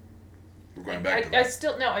 We're going back to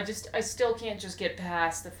that. I still can't just get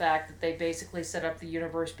past the fact that they basically set up the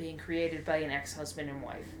universe being created by an ex-husband and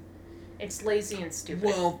wife. It's lazy and stupid.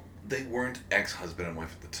 Well, they weren't ex-husband and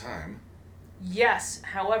wife at the time. Yes,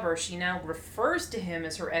 however, she now refers to him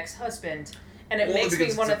as her ex-husband, and it makes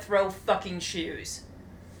me want to throw fucking shoes.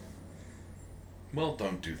 Well,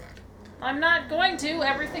 don't do that. I'm not going to.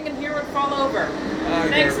 Everything in here would fall over.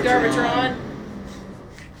 Thanks, Garbitron.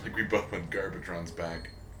 Like we both went Garbitron's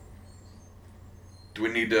back. Do we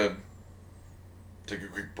need to take a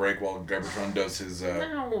quick break while Garbitron does his,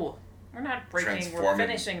 No, we're not breaking. We're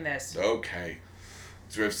finishing this. Okay.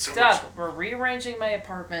 So we have so Doug, much... we're rearranging my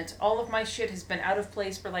apartment. All of my shit has been out of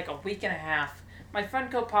place for like a week and a half. My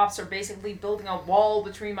Funko Pops are basically building a wall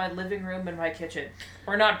between my living room and my kitchen.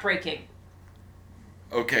 We're not breaking.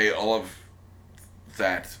 Okay, all of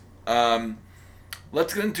that.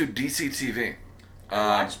 Let's get into DC TV.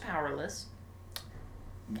 Watch Powerless.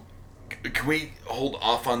 Can we hold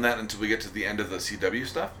off on that until we get to the end of the CW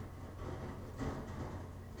stuff?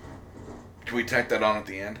 Can we tack that on at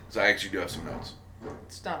the end? Because I actually do have some notes.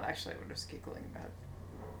 It's not actually what I was giggling about.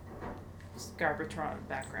 It's Garbitron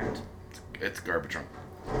background. It's Garbitron.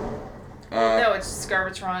 No, it's just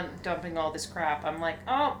Garbitron dumping all this crap. I'm like,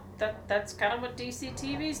 oh, that's kind of what DC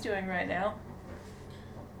TV's doing right now.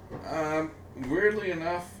 Weirdly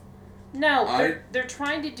enough... No, they're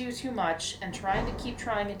trying to do too much and trying to keep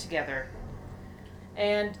trying it together.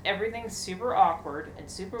 And everything's super awkward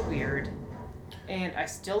and super weird. And I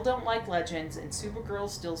still don't like Legends, and Supergirl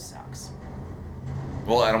still sucks.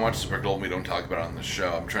 Well, I don't watch Supergirl, and we don't talk about it on the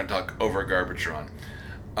show. I'm trying to talk over Garbitron.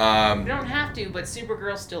 You don't have to, but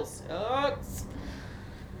Supergirl still sucks.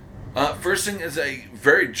 First thing is a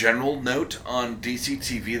very general note on DC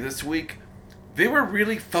TV this week. They were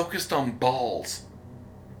really focused on balls.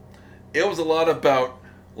 It was a lot about,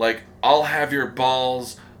 like, I'll have your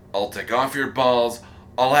balls, I'll take off your balls,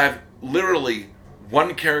 I'll have literally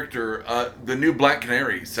one character, the new Black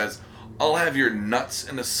Canary says, I'll have your nuts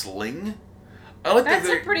in a sling. That's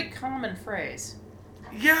a pretty common phrase.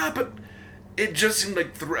 Yeah, but it just seemed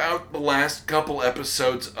like throughout the last couple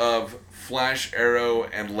episodes of Flash, Arrow,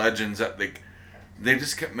 and Legends that they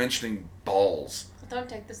just kept mentioning balls. Don't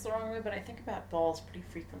take this the wrong way, but I think about balls pretty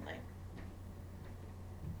frequently.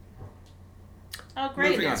 Oh,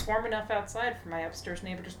 great. It's warm enough outside for my upstairs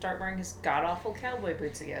neighbor to start wearing his god-awful cowboy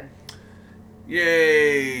boots again.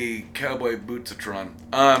 Yay! Cowboy Bootsatron.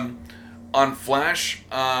 On Flash,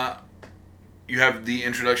 you have the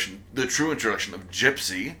true introduction of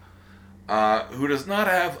Gypsy, who does not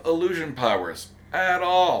have illusion powers at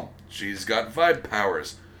all. She's got vibe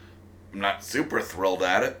powers. I'm not super thrilled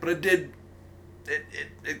at it, but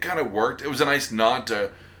it kind of worked. It was a nice nod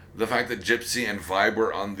to the fact that Gypsy and Vibe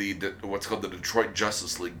were on the what's called the Detroit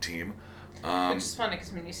Justice League team. Which is funny,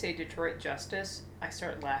 because when you say Detroit Justice, I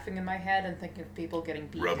start laughing in my head and thinking of people getting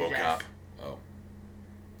beat to death. RoboCop. Oh.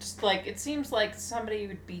 Just like, it seems like somebody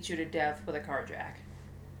would beat you to death with a car jack.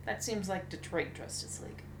 That seems like Detroit Justice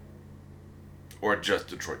League. Or just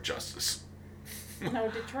Detroit Justice. No,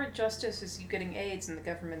 Detroit Justice is you getting AIDS and the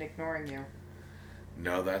government ignoring you.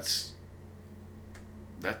 No, that's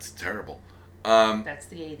terrible. That's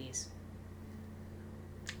the 80s.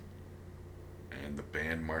 And the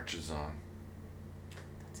band marches on.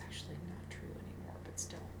 That's actually not true anymore, but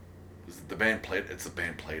still. Is it the band played? It's the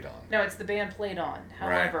band played on. No, it's the band played on.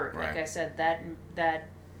 However, right. Like I said, that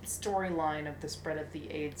storyline of the spread of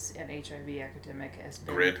the AIDS and HIV epidemic has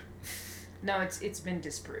been... Grid? No, it's been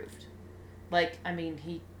disproved. Like, I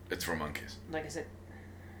mean, It's for monkeys. Like I said...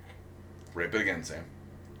 Rip it again, Sam.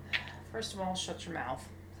 First of all, shut your mouth.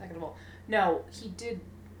 Second of all, no, he did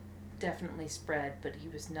definitely spread, but he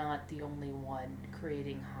was not the only one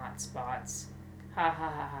creating hot spots. Ha ha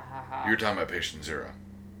ha ha ha ha. You're talking about Patient Zero.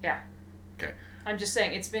 Yeah. Okay. I'm just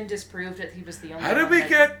saying, it's been disproved that he was the only one. How did we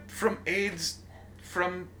get from AIDS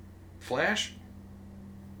from Flash?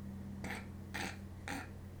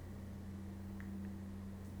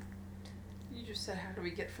 You just said, how do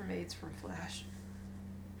we get from AIDS from Flash?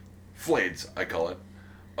 Flades, I call it.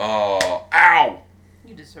 Oh, ow!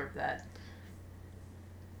 You deserve that.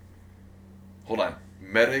 Hold on.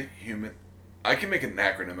 Meta-human. I can make an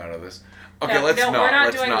acronym out of this. Okay, No, let's no, not. we're not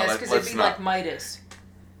let's doing not. this because Let's it'd be not. like Midas.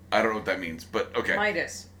 I don't know what that means, but okay.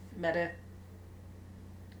 Midas. Meta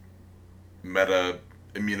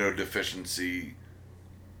immunodeficiency.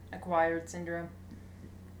 Acquired syndrome.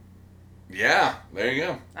 Yeah, there you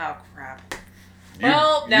go. Oh crap. You,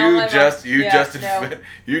 Well, now you I'm just up. you Yeah, just no.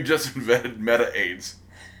 you just invented meta AIDS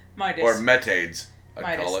Midas. or meta-AIDS. I'd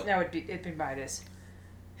Midas. call it. No, it'd be Midas.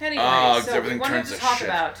 Anyway, Oh, so we everything wanted turns to to talk shit.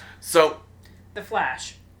 about So the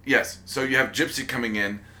Flash. yes, so you have Gypsy coming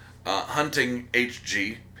in, hunting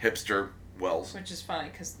HG hipster Wells. Which is funny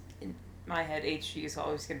because in my head, HG is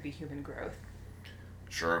always going to be human growth.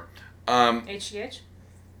 Sure. HGH?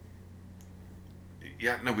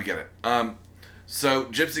 Yeah, no, we get it. So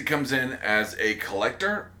Gypsy comes in as a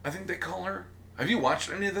collector, I think they call her. Have you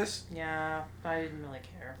watched any of this? Yeah, I didn't really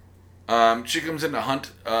care. She comes in to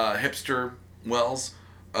hunt hipster Wells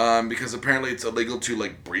because apparently it's illegal to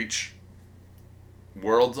like breach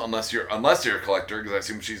worlds unless you're a collector, because I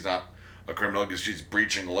assume she's not a criminal because she's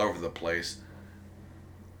breaching all over the place.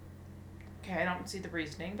 Okay, I don't see the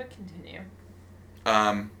reasoning, but continue.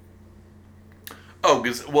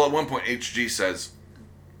 Because at one point HG says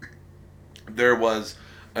there was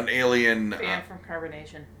an alien. Fan from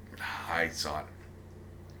carbonation. I saw it.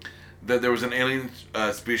 That there was an alien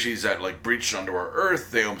species that like breached onto our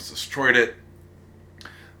Earth. They almost destroyed it.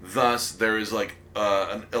 Thus, there is like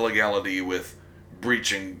an illegality with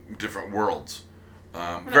breaching different worlds.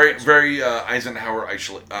 Very Eisenhower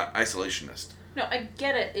isolationist. No, I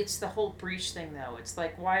get it. It's the whole breach thing, though. It's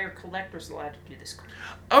like, why are collectors allowed to do this crap?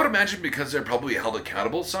 I would imagine because they're probably held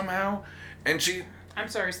accountable somehow. And she... I'm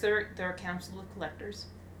sorry, is there a council of collectors?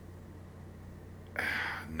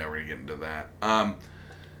 No, we're going to get into that.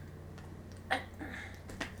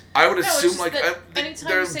 I would assume like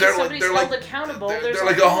anytime you say somebody's held accountable, they're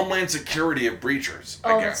like a Homeland Security of breachers.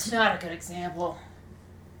 I guess. That's not a good example.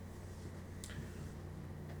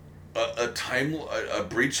 A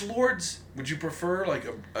breach lords? Would you prefer like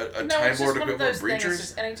a No, time it's lord just one of equivalent those of things. breachers?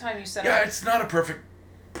 Just anytime you set Yeah, up. it's not a perfect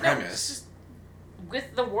No, premise. it's just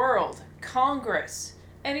with the world, Congress.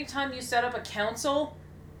 Anytime you set up a council,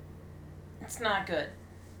 it's not good.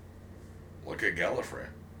 Look at Gallifrey.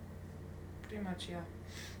 Pretty much, yeah.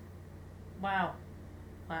 Wow,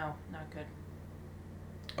 not good.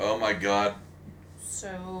 Oh my God,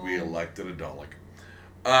 So. we elected a Dalek.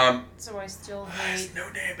 So I still His hate.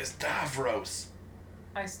 new name is Davros.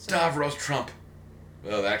 I still Davros Trump.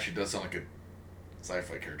 Well, that actually does sound like a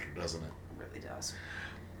sci-fi character, doesn't it? really does.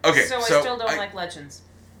 Okay, So I still don't like Legends.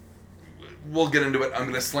 We'll get into it. I'm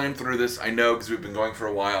going to slam through this. I know because we've been going for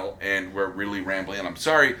a while and we're really rambling, and I'm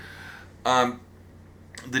sorry.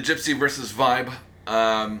 The Gypsy versus Vibe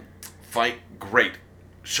fight, great.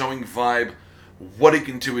 Showing Vibe what he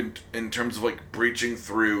can do in terms of like breaching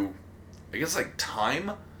through, I guess like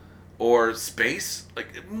time or space.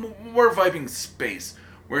 Like more vibing space,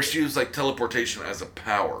 where she used like teleportation as a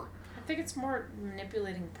power. I think it's more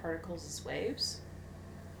manipulating particles as waves.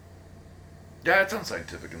 Yeah, it sounds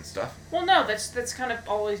scientific and stuff. Well, no, that's kind of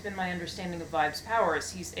always been my understanding of Vibe's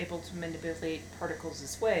powers. He's able to manipulate particles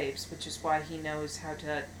as waves, which is why he knows how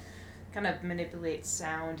to kind of manipulate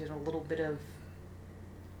sound and a little bit of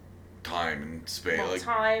Time and space. well, Like,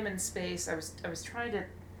 time and space. I was trying to.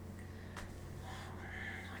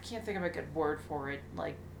 I can't think of a good word for it.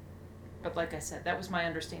 But like I said, that was my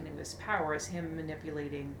understanding of his power, is him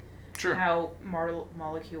manipulating sure. how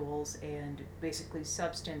molecules and basically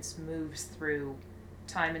substance moves through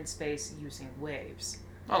time and space using waves.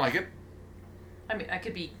 I like it. I mean, I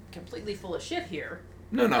could be completely full of shit here.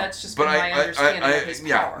 No. That's just but been my understanding of his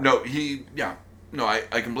power. No, I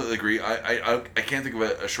completely agree. I can't think of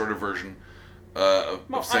a shorter version of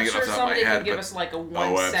saying I'm it sure off the top of my somebody head. can give but, us like a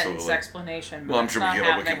one-sentence absolutely. explanation. But Well, I'm it's sure we not can get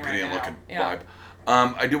a happening Wikipedia right looking now. vibe.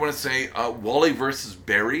 I do want to say Wally versus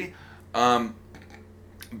Barry.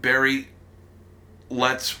 Barry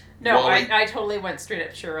lets No, Wally... I totally went straight up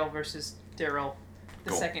Cheryl versus Daryl the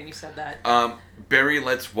Cool. second you said that. Barry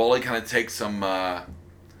lets Wally kind of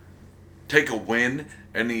take a win,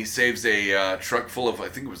 and he saves a truck full of, I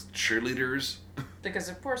think it was cheerleaders. Because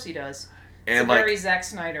of course he does. And it's a very Zack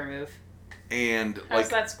Snyder move. And how's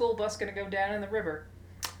that school bus going to go down in the river?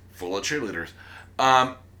 Full of cheerleaders.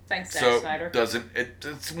 Thanks, Zack Snyder.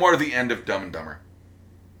 It's more the end of Dumb and Dumber.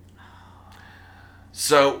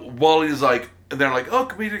 So Wally's like, and they're like, oh,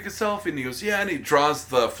 can we take a selfie? And he goes, yeah, and he draws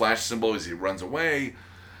the flash symbol as he runs away.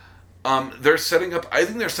 I think they're setting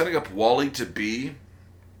up Wally to be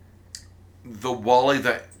the Wally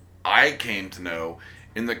that I came to know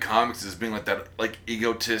in the comics as being like that, like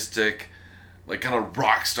egotistic, like kind of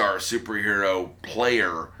rock star superhero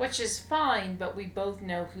player. Which is fine, but we both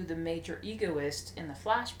know who the major egoist in the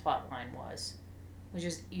Flash plotline was, which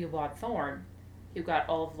is Eobard Thawne, who got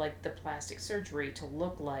all of like the plastic surgery to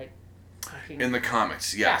look like fucking... In the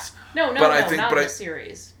comics, yes. Yeah. No, but I think, not but in I, the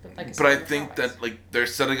series. But I think that like they're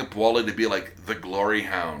setting up Wally to be like the glory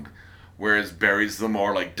hound, whereas Barry's the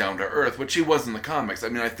more like down to earth, which he was in the comics. I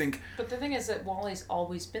mean, I think. But the thing is that Wally's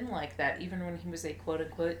always been like that, even when he was a quote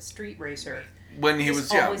unquote street racer. When he was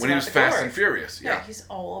Fast and Furious, yeah, he's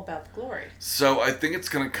all about the glory. So I think it's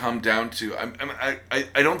going to come down to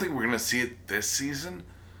I don't think we're going to see it this season,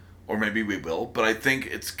 or maybe we will, but I think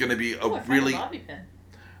it's going to be a really Bobby pin.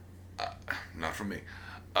 Not from me,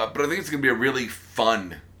 but I think it's going to be a really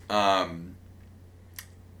fun to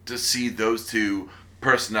see those two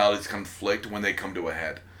personalities conflict when they come to a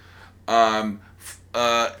head.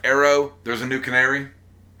 Arrow, there's a new canary.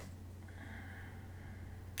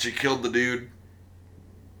 She killed the dude.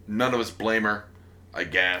 None of us blame her, I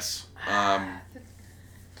guess.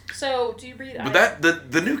 So, do you read? But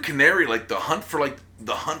the new canary, like the hunt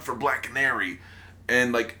for Black Canary,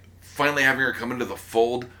 and like finally having her come into the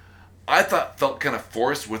fold, I thought felt kind of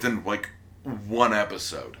forced within like one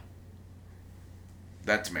episode.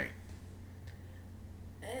 That's me.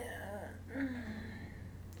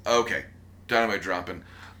 Okay, dynamite dropping.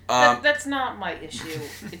 That's not my issue.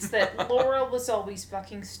 It's that Laura was always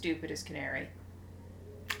fucking stupid as Canary.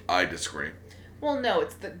 I disagree. Well, no,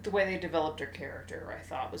 it's the way they developed her character, I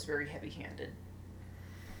thought, was very heavy-handed.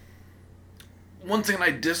 Once again,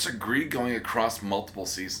 I disagree going across multiple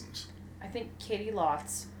seasons. I think Katie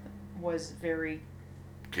Lotz was very...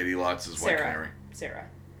 Katie Lotz is White Canary. Sarah.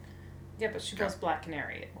 Yeah, but she was Black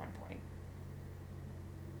Canary at one point.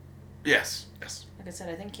 Yes. Like I said,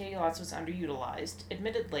 I think Katie Lotz was underutilized.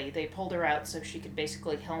 Admittedly, they pulled her out so she could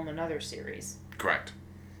basically helm another series. Correct.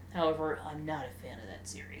 However, I'm not a fan of that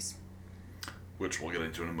series. Which we'll get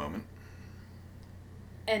into in a moment.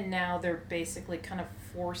 And now they're basically kind of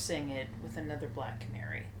forcing it with another Black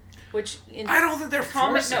Canary. Which, I don't think they're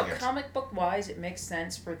forcing it. Comic book wise, it makes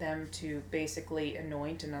sense for them to basically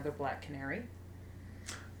anoint another Black Canary.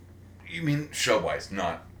 You mean show-wise,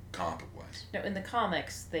 not comic-wise? No, in the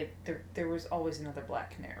comics, there was always another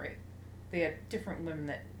Black Canary. They had different women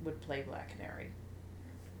that would play Black Canary.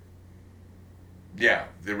 Yeah,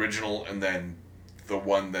 the original, and then the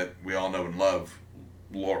one that we all know and love,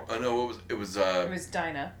 Laura. No, it was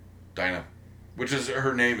Dinah. Dinah, which is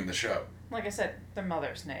her name in the show. Like I said, their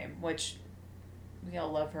mother's name, which we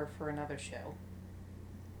all love her for another show.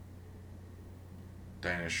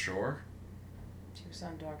 Dinah Shore. She was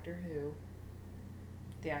on Doctor Who.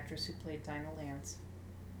 The actress who played Dinah Lance.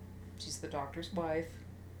 She's the Doctor's wife.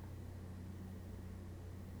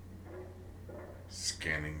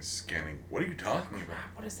 Scanning. What are you talking about?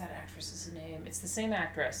 What is that actress's name? It's the same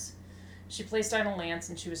actress. She plays Dinah Lance,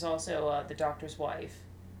 and she was also the Doctor's wife.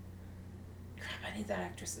 Crap, I need that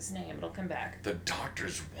actress's name. It'll come back. The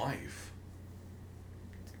Doctor's wife?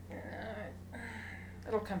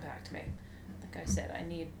 It'll come back to me. Like I said,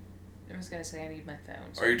 I was going to say I need my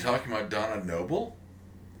phone. So are you talking about Donna Noble?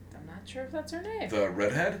 I'm not sure if that's her name. The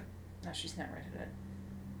redhead? No, she's not redhead.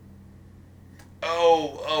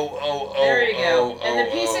 Oh. There you go. And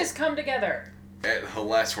the pieces come together. At the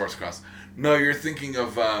last horse cross. No, you're thinking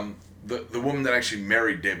of the woman that actually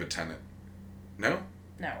married David Tennant. No?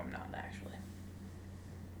 No, I'm not actually.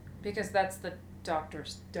 Because that's the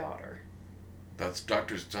Doctor's daughter. That's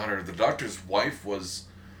Doctor's daughter. The Doctor's wife was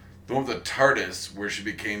the one with the TARDIS, where she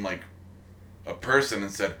became like a person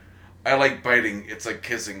and said, "I like biting. It's like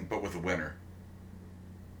kissing, but with a winner."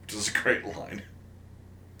 Which is a great line.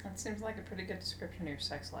 That seems like a pretty good description of your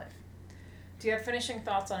sex life. Do you have finishing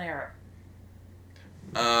thoughts on Arrow?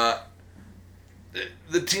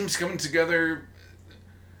 The team's coming together.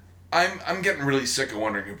 I'm getting really sick of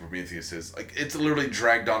wondering who Prometheus is. Like, it's literally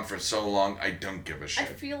dragged on for so long, I don't give a shit.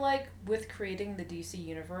 I feel like with creating the DC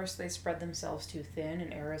universe, they spread themselves too thin,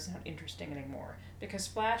 and Arrow's not interesting anymore. Because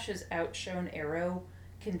Flash has outshone Arrow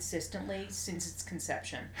consistently since its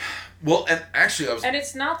conception. Well, and actually And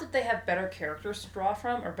it's not that they have better characters to draw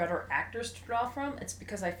from, or better actors to draw from, it's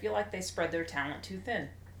because I feel like they spread their talent too thin.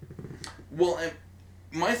 Well, and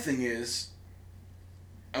my thing is,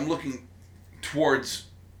 I'm looking towards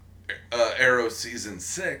Arrow Season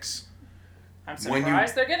 6. I'm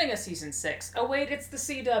surprised they're getting a Season 6. Oh wait, it's the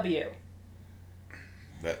CW.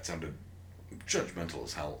 That sounded judgmental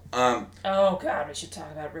as hell. Oh god, we should talk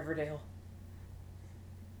about Riverdale.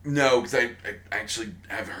 No, because I actually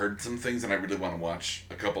have heard some things and I really want to watch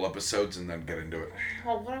a couple episodes and then get into it.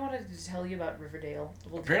 Well, what I wanted to tell you about Riverdale.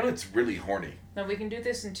 Apparently, it's really horny. No, we can do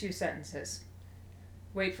this in 2 sentences.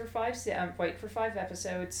 Wait for 5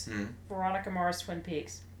 episodes. Veronica Mars, Twin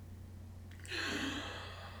Peaks.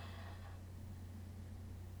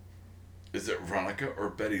 Is it Veronica or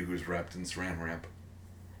Betty who's wrapped in Saran wrap?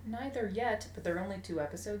 Neither yet, but they're only 2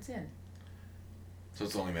 episodes in. So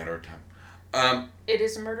it's only a matter of time. It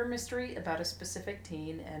is a murder mystery about a specific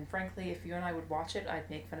teen, and frankly, if you and I would watch it, I'd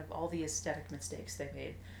make fun of all the aesthetic mistakes they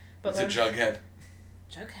made. But it's a Jughead.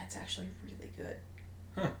 Jughead's actually really good.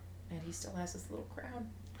 Huh. And he still has his little crown.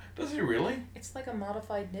 Does he really? It's like a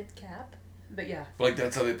modified knit cap. But yeah. Like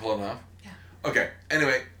that's how they pull it off? Yeah. Okay,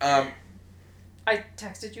 anyway, I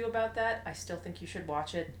texted you about that. I still think you should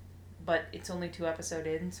watch it. But it's only 2 episodes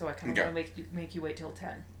in, so I kind of want to make you wait till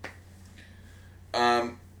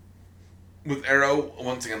 10. With Arrow,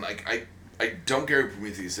 once again, like I don't care what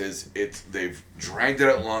Prometheus is. They've dragged it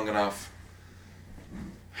out long enough.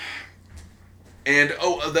 And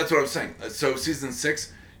that's what I was saying. So season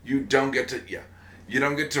 6, you don't get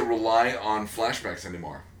to rely on flashbacks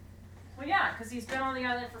anymore. Well, yeah, because he's been on the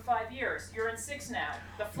island for 5 years. You're in 6 now.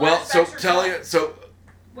 The flashbacks well, so are tell gone. you so.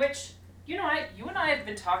 Which you and I have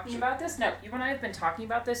been talking about this. No, you and I have been talking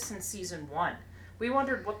about this since season 1. We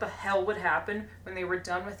wondered what the hell would happen when they were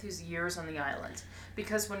done with his years on the island.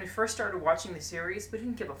 Because when we first started watching the series, we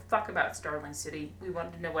didn't give a fuck about Starling City. We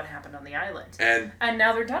wanted to know what happened on the island. And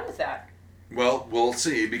now they're done with that. Well, we'll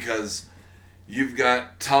see, because you've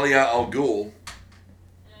got Talia al Ghul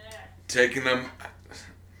taking him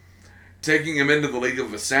into the League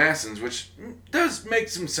of Assassins, which does make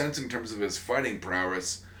some sense in terms of his fighting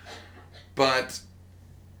prowess. But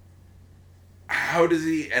how does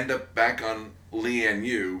he end up back on Lian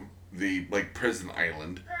Yu, the prison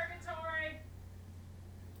island? Purgatory.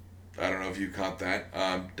 I don't know if you caught that.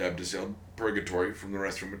 Deb just yelled Purgatory from the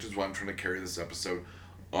restroom, which is why I'm trying to carry this episode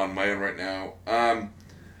on my own right now.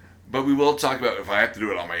 But we will talk about, if I have to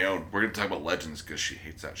do it on my own, we're going to talk about Legends, because she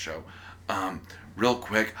hates that show. Real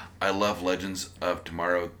quick, I love Legends of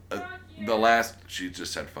Tomorrow. She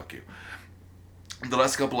just said fuck you. The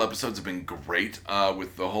last couple episodes have been great,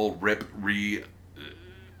 with the whole Rip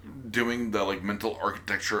doing the mental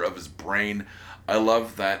architecture of his brain. I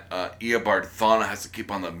love that Eobard Thawne has to keep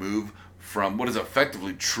on the move from what is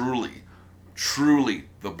effectively truly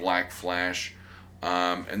the Black Flash.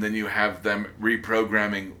 And then you have them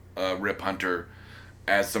reprogramming Rip Hunter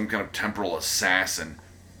as some kind of temporal assassin.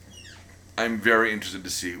 I'm very interested to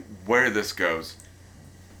see where this goes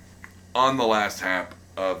on the last half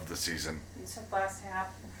of the season. You said last half.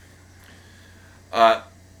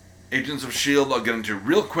 Agents of S.H.I.E.L.D. I'll get into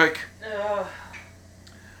real quick. Ugh.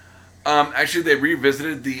 Actually, they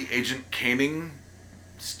revisited the Agent Caning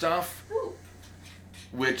stuff, Ooh.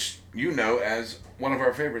 which you know as one of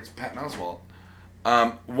our favorites, Patton Oswalt.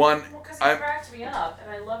 Well, because it cracked me up, and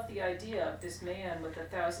I love the idea of this man with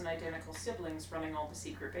 1,000 identical siblings running all the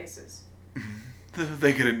secret bases.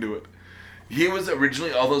 They get into it. He was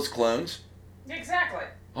originally all those clones. Exactly.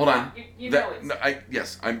 Hold on. You know it. No,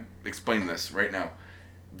 yes, I'm explaining this right now.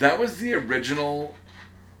 That was the original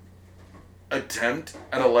attempt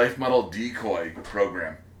at a life model decoy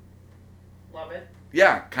program. Love it.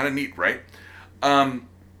 Yeah, kind of neat, right?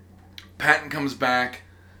 Patton comes back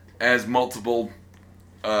as multiple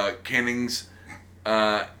Canings.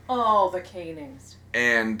 The Canings.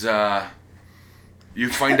 And you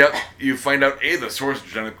find out the source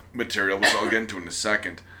genetic material, which I'll get into in a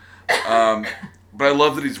second. But I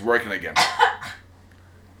love that he's working again.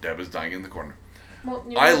 Deb is dying in the corner. Well,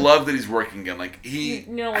 I love that he's working again. He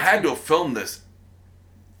had to have filmed this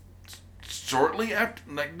shortly after,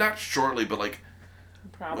 not shortly, but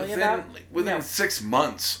probably within 6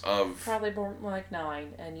 months of... Probably more like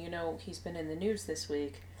 9. And he's been in the news this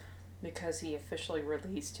week because he officially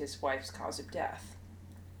released his wife's cause of death.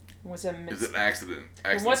 Is it an accident?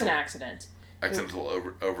 It was an accident.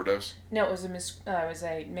 Accidental overdose? No, it was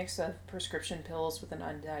a mix of prescription pills with an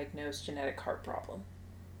undiagnosed genetic heart problem.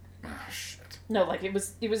 Oh, shit. No, it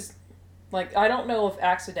was I don't know if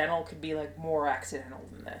accidental could be more accidental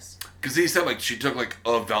than this. Because he said she took a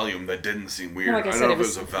Valium that didn't seem weird. I don't know if it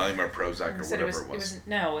was a Valium or Prozac or whatever it was.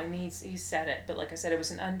 No, and he said it, but like I said, it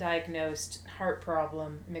was an undiagnosed heart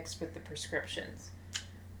problem mixed with the prescriptions.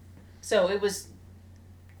 So it was,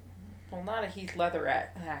 well, not a Heath Ledger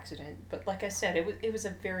accident, but like I said, it was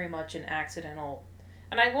a very much an accidental,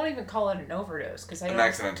 and I won't even call it an overdose because an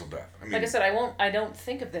accidental death. Like I said, I don't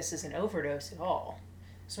think of this as an overdose at all.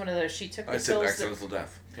 It's one of those, she took the pills. I said accidental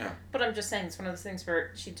death, yeah. But I'm just saying, it's one of those things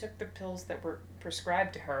where she took the pills that were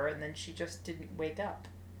prescribed to her, and then she just didn't wake up.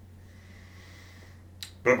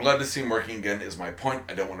 But I'm glad to see him working again, is my point.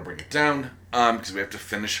 I don't want to bring it down, because we have to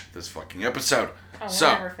finish this fucking episode. Oh, we're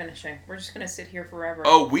So, never finishing. We're just going to sit here forever.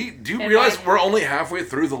 do you And realize my- we're only halfway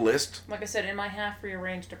through the list? Like I said, in my half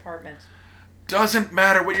rearranged apartment. Doesn't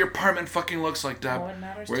matter what your apartment fucking looks like, Deb. No, it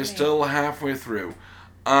matters to We're me. still halfway through.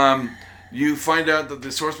 You find out that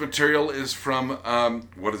the source material is from,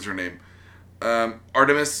 what is her name?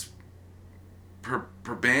 Artemis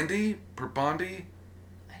Purbandi?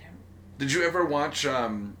 I don't... Did you ever watch,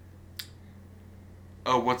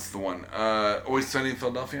 what's the one? Always Sunny in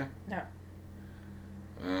Philadelphia? No.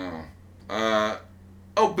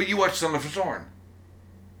 But you watched Son of Zorn.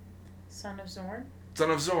 Son of Zorn? Son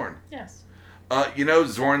of Zorn. Yes. You know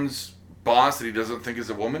Zorn's boss that he doesn't think is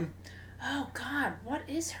a woman? Oh, God. What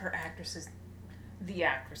is the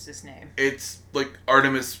actress's name? It's like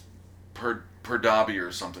Artemis Pardabi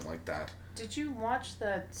or something like that. Did you watch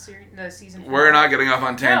the season finale? We're not getting off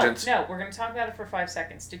on tangents. No, we're going to talk about it for 5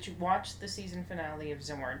 seconds. Did you watch the season finale of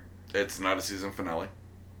Zorn? It's not a season finale.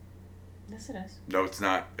 Yes, it is. No, it's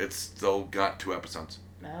not. It's still got 2 episodes.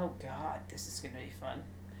 Oh, God. This is going to be fun.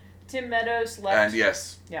 Tim Meadows left. And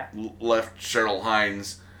yes, Yeah. left Cheryl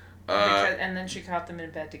Hines. And then she caught them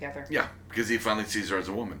in bed together. Yeah, because he finally sees her as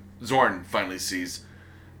a woman. Zorn finally sees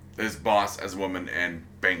his boss as a woman and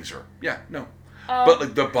bangs her. Yeah, no. But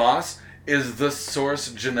like the boss is the source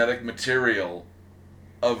genetic material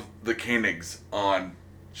of the Koenigs on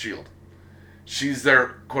S.H.I.E.L.D. She's their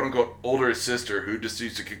quote-unquote older sister who just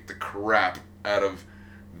used to kick the crap out of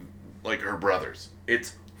like her brothers.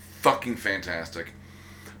 It's fucking fantastic.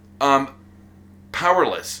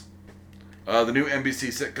 Powerless. The new NBC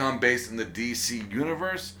sitcom based in the DC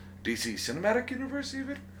universe. DC Cinematic Universe,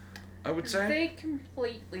 even, I would say. They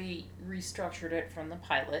completely restructured it from the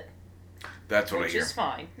pilot. That's what I hear. Which is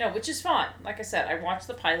fine. No, which is fine. Like I said, I watched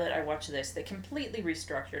the pilot, I watched this. They completely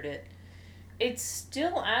restructured it. It's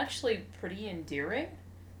still actually pretty endearing,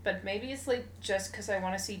 but maybe it's like just because I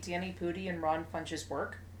want to see Danny Pudi and Ron Funches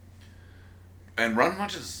work. And Ron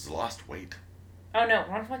Funches has lost weight. Oh no,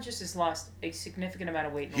 Ron Funches has lost a significant amount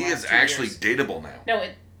of weight in the He last is 2 actually years. dateable now. No,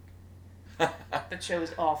 that show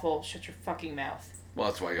is awful. Shut your fucking mouth. Well,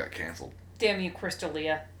 that's why I got canceled. Damn you,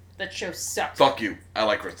 Crystalia. That show sucked. Fuck you. I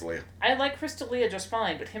like Crystalia. I like Crystalia just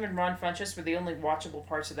fine, but him and Ron Funches were the only watchable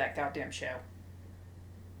parts of that goddamn show.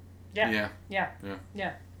 Yeah.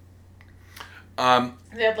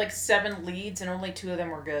 They had like 7 leads and only 2 of them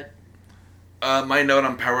were good. My note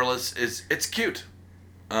on Powerless is it's cute.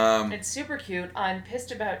 It's super cute. I'm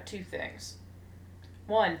pissed about 2 things.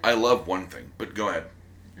 1, I love one thing, but go ahead.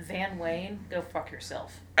 Van Wayne, go fuck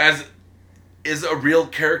yourself. As is a real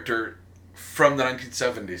character from the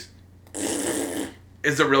 1970s.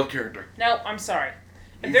 Is a real character. No, I'm sorry.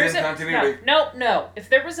 If He's there's in a continuity. no. If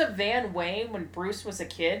there was a Van Wayne when Bruce was a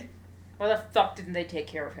kid, why the fuck didn't they take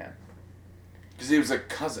care of him? Because he was a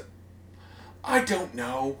cousin. I don't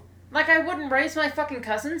know. Like I wouldn't raise my fucking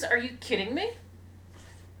cousins? Are you kidding me?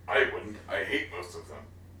 I wouldn't. I hate most of them.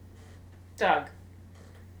 Doug,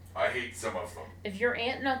 I hate some of them. if your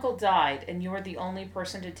aunt and uncle died and you were the only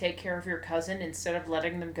person to take care of your cousin instead of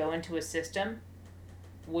letting them go into a system,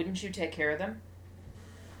 wouldn't you take care of them?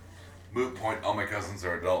 Moot point, all my cousins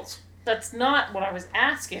are adults. That's not what I was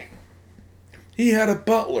asking. He had a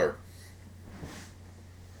butler.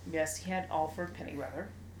 Yes, he had Alfred Pennyweather.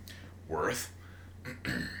 Worth.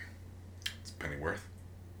 It's Pennyworth.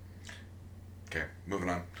 Okay, moving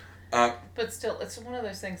on. But still, it's one of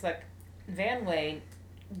those things like Van Wayne,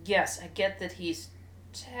 yes, I get that he's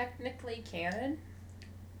technically canon.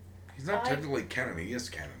 He's not technically canon, he is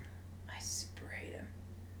canon. I super hate him.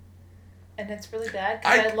 And it's really bad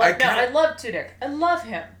I because I love Tudyk. I love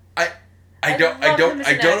him. I love don't him as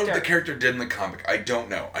an know what actor. the character did in the comic. I don't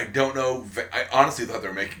know. I honestly thought they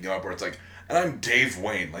were making him up where it's like, and I'm Dave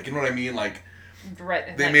Wayne. Like, you know what I mean? Like,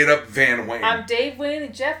 Right. they like, made up Van Wayne. I'm Dave Wayne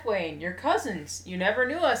and Jeff Wayne, your cousins. You never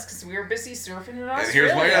knew us because we were busy surfing in Australia. And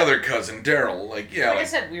here's my other cousin, Daryl. Like, yeah. Like I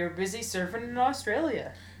said, we were busy surfing in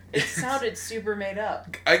Australia. It sounded super made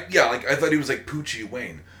up. I thought he was like Poochie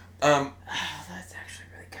Wayne. Oh, that's actually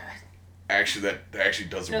really good. Actually, that actually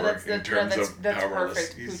does No, work in terms of that's powerless.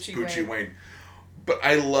 perfect. He's Poochie Poochie Wayne. Wayne. But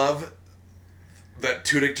I love that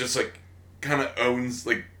Tudyk just like kind of owns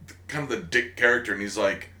like kind of the dick character, and he's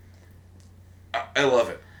like, I love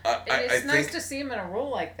it. It's I nice think to see him in a role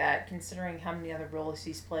like that, considering how many other roles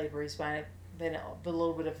he's played where he's been a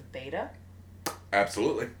little bit of a beta.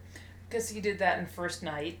 absolutely. Because he did that in First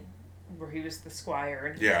Night, where he was the squire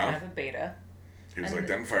and he Yeah. was kind of a beta. He was And like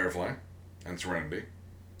that in Firefly and Serenity.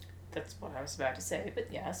 That's what I was about to say, but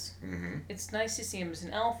yes. Mm-hmm. It's nice to see him as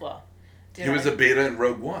an alpha. He was a beta in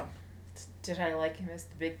Rogue One. Did I like him as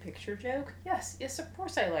the big picture joke? Yes, of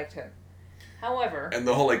course I liked him. However, And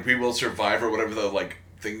the whole like "we will survive" or whatever the like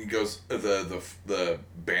thing he goes the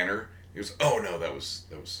banner. He goes, "Oh no, that was."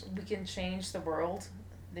 we can change the world.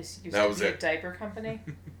 This used That to was be a it. diaper company.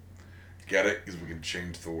 Get it? Because we can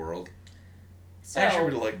change the world. So, I actually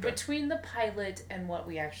really like that. between the pilot and what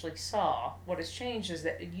we actually saw, what has changed is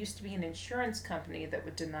that it used to be an insurance company that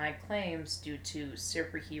would deny claims due to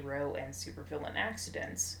superhero and supervillain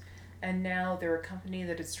accidents. And now they're a company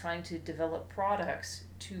that is trying to develop products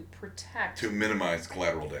to protect. To minimize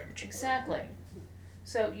collateral damage. Exactly.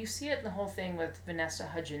 So you see it in the whole thing with Vanessa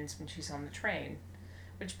Hudgens when she's on the train,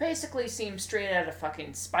 which basically seems straight out of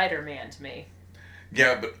fucking Spider-Man to me.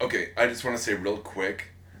 Yeah, but okay, I just want to say real quick,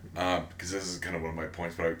 because this is kind of one of my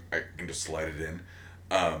points, but I can just slide it in.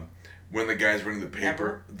 When the guy's reading the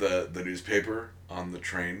paper, the newspaper on the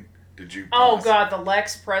train, did you Oh pause? god, the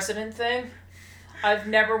Lex President thing? I've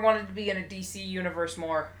never wanted to be in a DC universe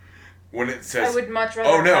more. When it says, I would much rather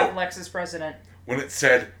oh, no. have Lex as president. when it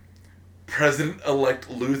said, President-elect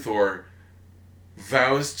Luthor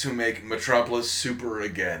vows to make Metropolis super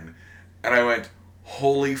again, and I went,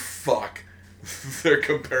 holy fuck, they're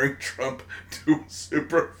comparing Trump to a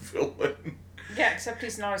super villain. Yeah, except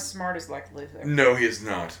he's not as smart as Lex Luthor. No, he is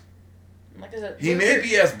not. Like I said, He may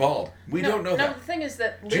be as bald. We don't know No, that. the thing is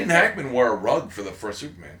that Gene Hackman wore a rug for the first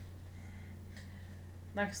Superman.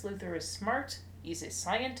 Lex Luthor is smart, he's a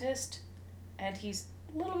scientist, and he's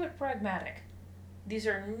a little bit pragmatic. These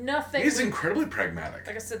are nothing... He's incredibly pragmatic.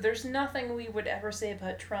 Like I said, there's nothing we would ever say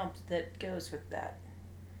about Trump that goes with that.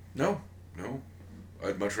 No.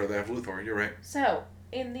 I'd much rather have Luthor. You're right. So,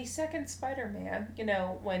 in the second Spider-Man,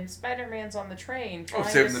 when Spider-Man's on the train... Oh,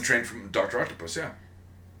 saving the train from Dr. Octopus, yeah.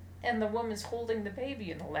 And the woman's holding the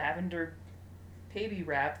baby in the lavender baby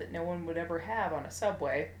wrap that no one would ever have on a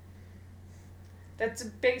subway. That's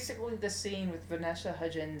basically the scene with Vanessa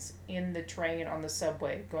Hudgens in the train on the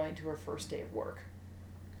subway going to her first day of work.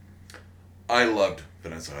 I loved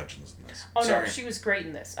Vanessa Hudgens in this. Oh Sorry. no, she was great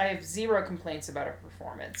in this. I have zero complaints about her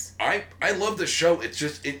performance. I love the show. It's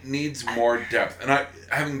just, it needs more depth. And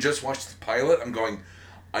having just watched the pilot, I'm going,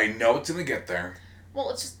 I know it's going to get there. Well,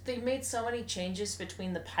 it's just, they made so many changes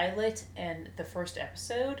between the pilot and the first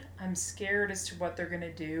episode. I'm scared as to what they're going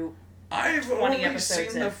to do. I've 20 only episodes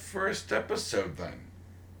seen in. the first episode then.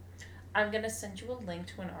 I'm going to send you a link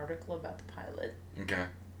to an article about the pilot. Okay.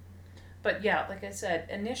 But yeah, like I said,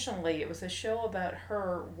 initially it was a show about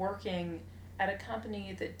her working at a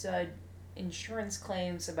company that did insurance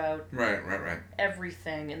claims about Right.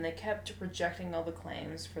 everything, and they kept rejecting all the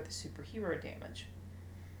claims for the superhero damage.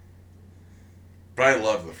 But I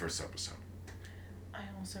loved the first episode. I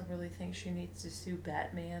also really think she needs to sue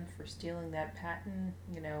Batman for stealing that patent,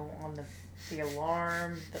 on the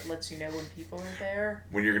alarm that lets you know when people are there.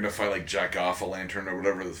 When you're going to fight like Jack Off a Lantern or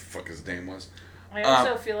whatever the fuck his name was. I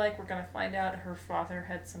also feel like we're going to find out her father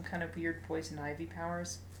had some kind of weird poison ivy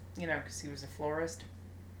powers, because he was a florist.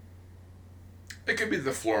 It could be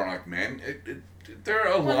the Floronic Man. There are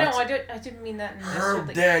a Well, lot. no, I didn't mean that in Her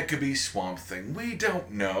necessarily... dad could be Swamp Thing. We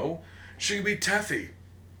don't know. She could be Teffy.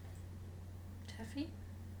 Teffy?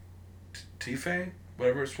 Tifa?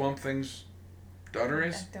 Whatever Swamp Thing's daughter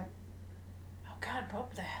is? I don't... Oh god,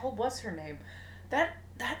 what the hell was her name? That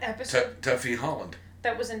episode... Teffy Holland.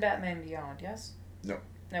 That was in Batman Beyond, yes? No.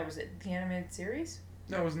 No, was it the animated series?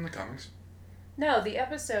 No, it was in the comics. No, the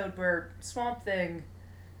episode where Swamp Thing,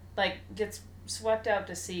 gets swept out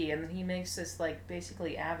to sea, and he makes this,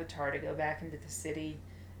 basically avatar to go back into the city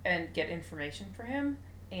and get information for him,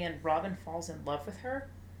 and Robin falls in love with her.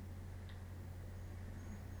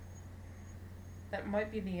 That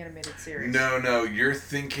might be the animated series. No, you're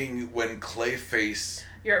thinking when Clayface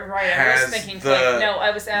You're right, I has was thinking... the-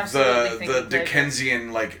 I was absolutely thinking... the Clayface.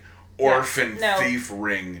 Dickensian, orphan no. thief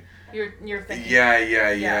ring. You're thinking...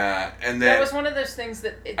 Yeah. And then... That was one of those things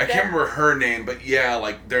that... I can't remember her name, but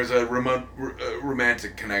yeah, there's a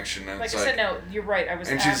romantic connection. And Like it's I said, no, you're right. I was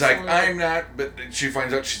and she's absolutely... like, I'm not, but she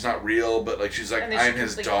finds out she's not real, but she's like, And then she I'm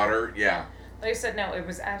his completely- daughter. Yeah. Like I said, no, it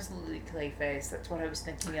was absolutely Clayface. That's what I was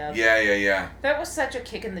thinking of. Yeah. That was such a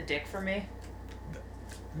kick in the dick for me.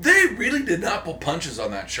 They really did not pull punches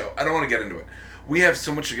on that show. I don't want to get into it. We have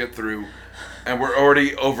so much to get through, and we're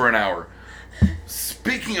already over an hour.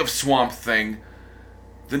 Speaking of Swamp Thing,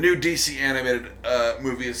 the new DC animated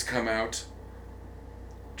movie has come out.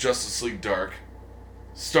 Justice League Dark,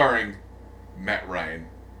 starring Matt Ryan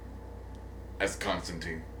as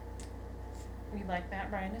Constantine. We like Matt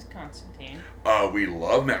Ryan as Constantine. We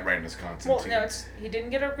love Matt Ryan as Constantine. Well, no, he didn't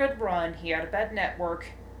get a good run. He had a bad network.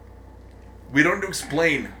 We don't need to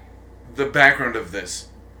explain the background of this.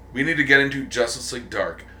 We need to get into Justice League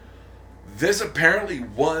Dark. This apparently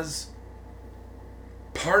was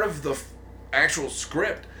part of the actual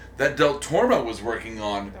script that Del Toro was working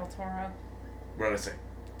on. Del Toro. What did I say?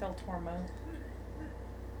 Del Toro.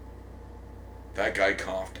 That guy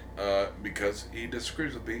coughed because he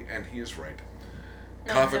disagrees with me, and he is right.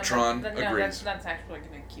 No, Coughatron no, agrees. that's actually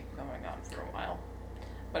going to keep going on for a while.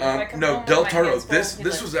 But if I come home No, with Del my Toro. hands full, This he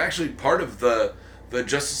was lets actually part of the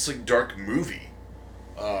Justice League Dark movie.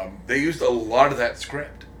 They used a lot of that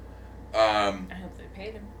script. I hope they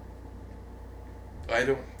paid him. I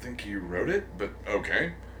don't think he wrote it, but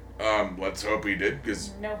okay. Let's hope he did,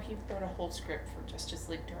 because... No, he wrote a whole script for Justice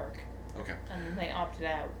League Dark. Okay. And then they opted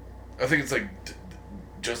out. I think it's like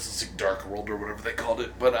Justice League Dark World or whatever they called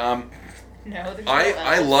it, but No, there's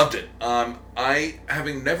I loved it. I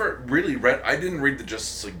having never really read. I didn't read the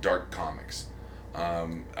Justice League Dark comics.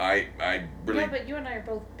 I really. Yeah, but you and I are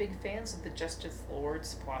both big fans of the Justice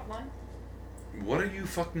Lord's plotline. What are you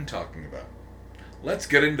fucking talking about? Let's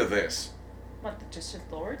get into this. What, the Justice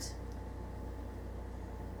Lords?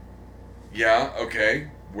 Yeah. Okay.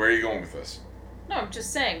 Where are you going with this? No, I'm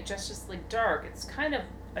just saying, Justice League Dark, it's kind of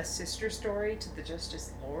a sister story to the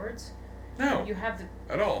Justice Lords. No. You have the...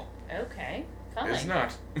 At all. Okay, fine. It's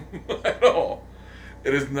not. At all.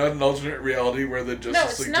 It is not an alternate reality where the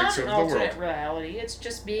Justice League takes over the world. No, it's not an alternate reality. It's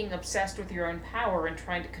just being obsessed with your own power and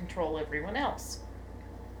trying to control everyone else.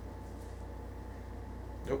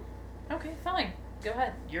 Nope. Okay, fine. Go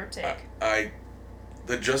ahead. Your take.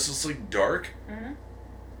 The Justice League Dark, Mm-hmm.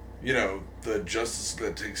 you know, the Justice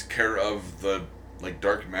that takes care of the, like,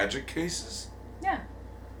 dark magic cases Yeah.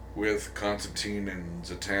 with Constantine and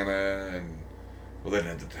Zatanna and, well, they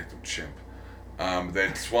didn't have Detective Chimp. They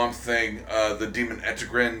had Swamp Thing, the Demon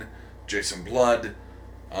Etegrin, Jason Blood,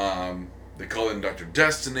 they called in Dr.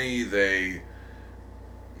 Destiny, they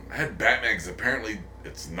had Batman, because apparently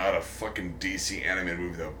it's not a fucking DC animated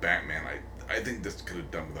movie without Batman. I think this could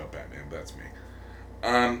have done without Batman, but that's me.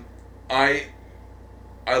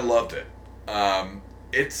 I loved it.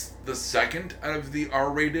 It's the second out of the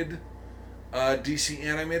R-rated DC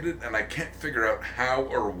animated, and I can't figure out how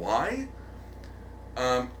or why.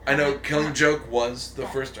 I know Killing Joke was the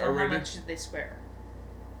first R-rated. How much did they swear?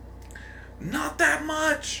 Not that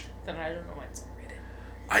much. Then I don't know why it's R-rated.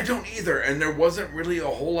 I don't either, and there wasn't really a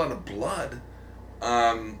whole lot of blood.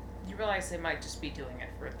 You realize they might just be doing it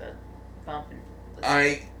for the bump and...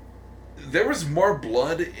 There was more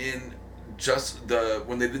blood in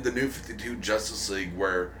when they did the New 52 Justice League,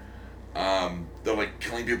 where they're like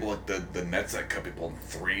killing people, like the nets that cut people in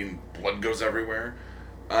three and blood goes everywhere.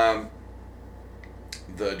 The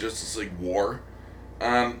Justice League War.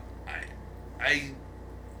 I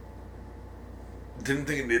didn't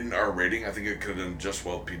think it needed an R rating. I think it could have done just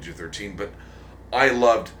well PG-13, but I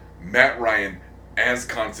loved Matt Ryan as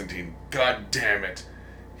Constantine. God damn it.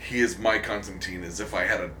 He is my Constantine, as if I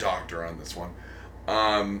had a doctor on this one.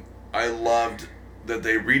 I loved that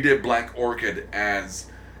they redid Black Orchid as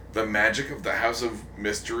the magic of the House of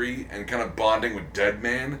Mystery and kind of bonding with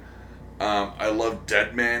Deadman. I love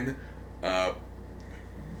Deadman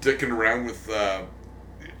dicking around with...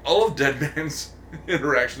 all of Deadman's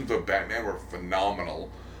interactions with Batman were phenomenal.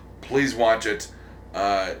 Please watch it.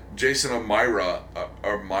 Jason O'Mara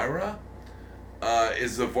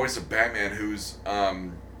is the voice of Batman, who's...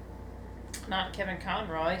 Not Kevin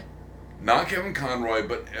Conroy. Not Kevin Conroy,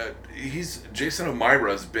 but Jason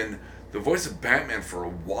O'Mara has been the voice of Batman for a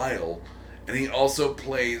while, and he also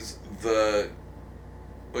plays the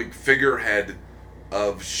figurehead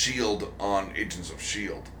of S.H.I.E.L.D. on Agents of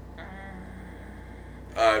S.H.I.E.L.D.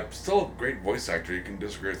 Still a great voice actor. You can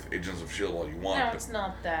disagree with Agents of S.H.I.E.L.D. all you want. No, it's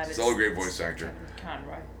not that. Still a great voice actor. Kevin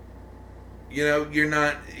Conroy. You know,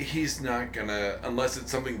 he's not gonna, unless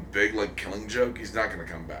it's something big like Killing Joke, he's not gonna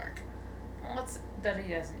come back. Well, it's that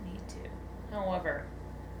he doesn't need to. However,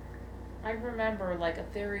 I remember like a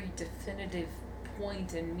very definitive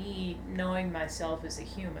point in me knowing myself as a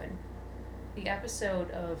human. The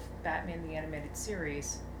episode of Batman the Animated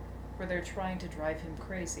Series where they're trying to drive him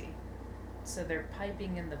crazy. So they're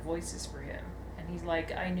piping in the voices for him. And he's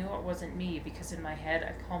like, I knew it wasn't me because in my head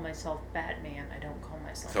I call myself Batman, I don't call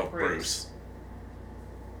myself Bruce.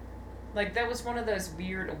 Like, that was one of those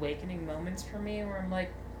weird awakening moments for me where I'm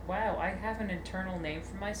like, wow, I have an internal name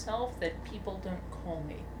for myself that people don't call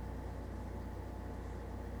me.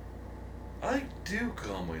 I do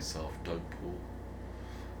call myself Doug Poole.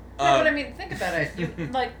 No, but I mean, think about it. You,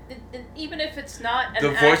 like, even if it's not an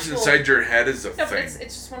the voice inside your head is a no, thing. but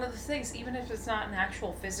it's just one of the things. Even if it's not an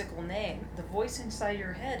actual physical name, the voice inside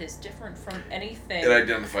your head is different from anything it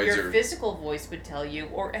identifies your physical voice would tell you,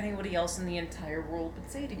 or anybody else in the entire world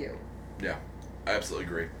would say to you. Yeah, I absolutely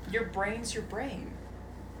agree. Your brain's your brain.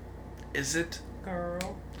 Is it?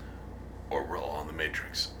 Girl. Or we're all on the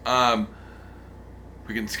Matrix.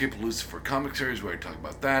 We can skip Lucifer comic series. We already talked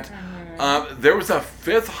about that. There was a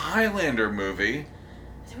fifth Highlander movie.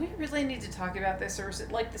 Do we really need to talk about this, or is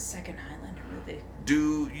it like the second Highlander movie?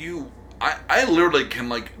 Do you... I literally can,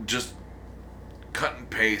 like, just cut and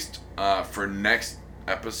paste for next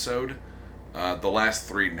episode the last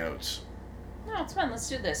 3 notes. No, it's fine. Let's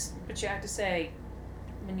do this. But you have to say,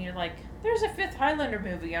 when you're like, there's a fifth Highlander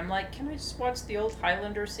movie, I'm like, can I just watch the old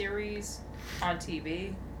Highlander series on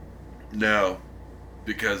TV? No,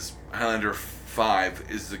 because Highlander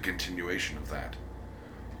 5 is the continuation of that.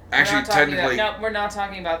 Actually, technically... No, we're not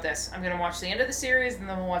talking about this. I'm going to watch the end of the series, and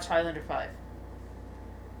then we'll watch Highlander 5.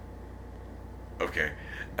 Okay.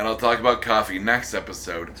 And I'll talk about coffee next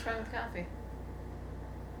episode. What's wrong with coffee?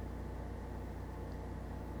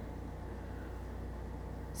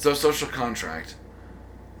 So, Social Contract.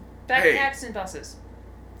 Backpacks and buses.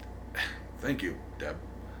 Thank you, Deb.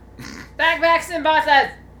 Backpacks and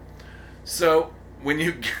buses! So, when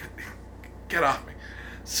you... Get off me.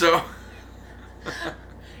 So...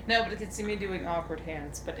 No, but it can see me doing awkward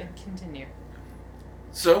hands, but continue.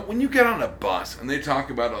 So, when you get on a bus, and they talk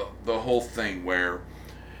about the whole thing where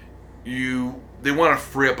they want to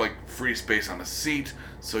free up, like, free space on a seat,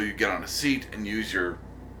 so you get on a seat and use your,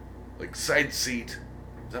 like, side seat.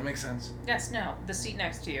 Does that make sense? Yes, no. The seat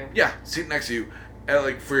next to you. Yeah, seat next to you,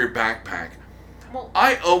 like, for your backpack. Well,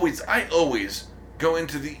 I always go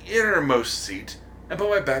into the innermost seat and put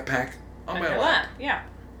my backpack on my lap. Yeah.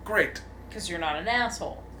 Great. Because you're not an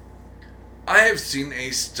asshole. I have seen a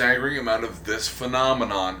staggering amount of this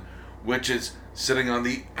phenomenon, which is sitting on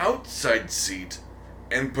the outside seat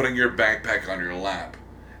and putting your backpack on your lap,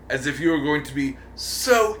 as if you were going to be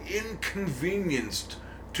so inconvenienced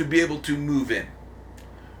to be able to move in.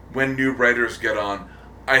 When new writers get on,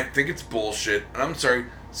 I think it's bullshit, and I'm sorry,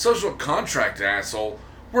 social contract, asshole.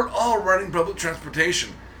 We're all running public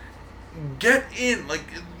transportation. Get in, like,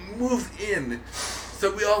 move in,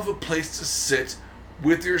 so we all have a place to sit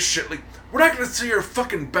with your shit. Like, we're not going to see your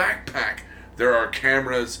fucking backpack. There are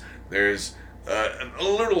cameras. There's a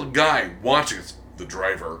little guy watching us, the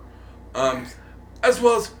driver, as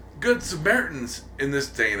well as good Samaritans in this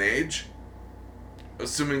day and age.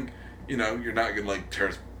 Assuming, you're not going to, like,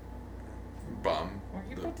 terrorist bomb. Were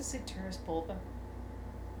you about to say terrorist bulba?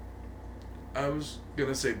 I was going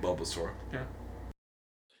to say Bulbasaur. Yeah.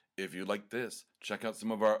 If you like this, check out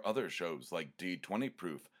some of our other shows like D20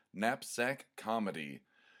 Proof, Knapsack Comedy,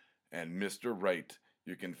 and Mr. Right.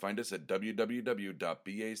 You can find us at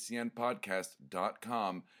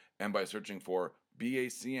www.bacnpodcast.com and by searching for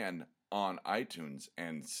BACN on iTunes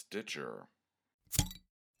and Stitcher.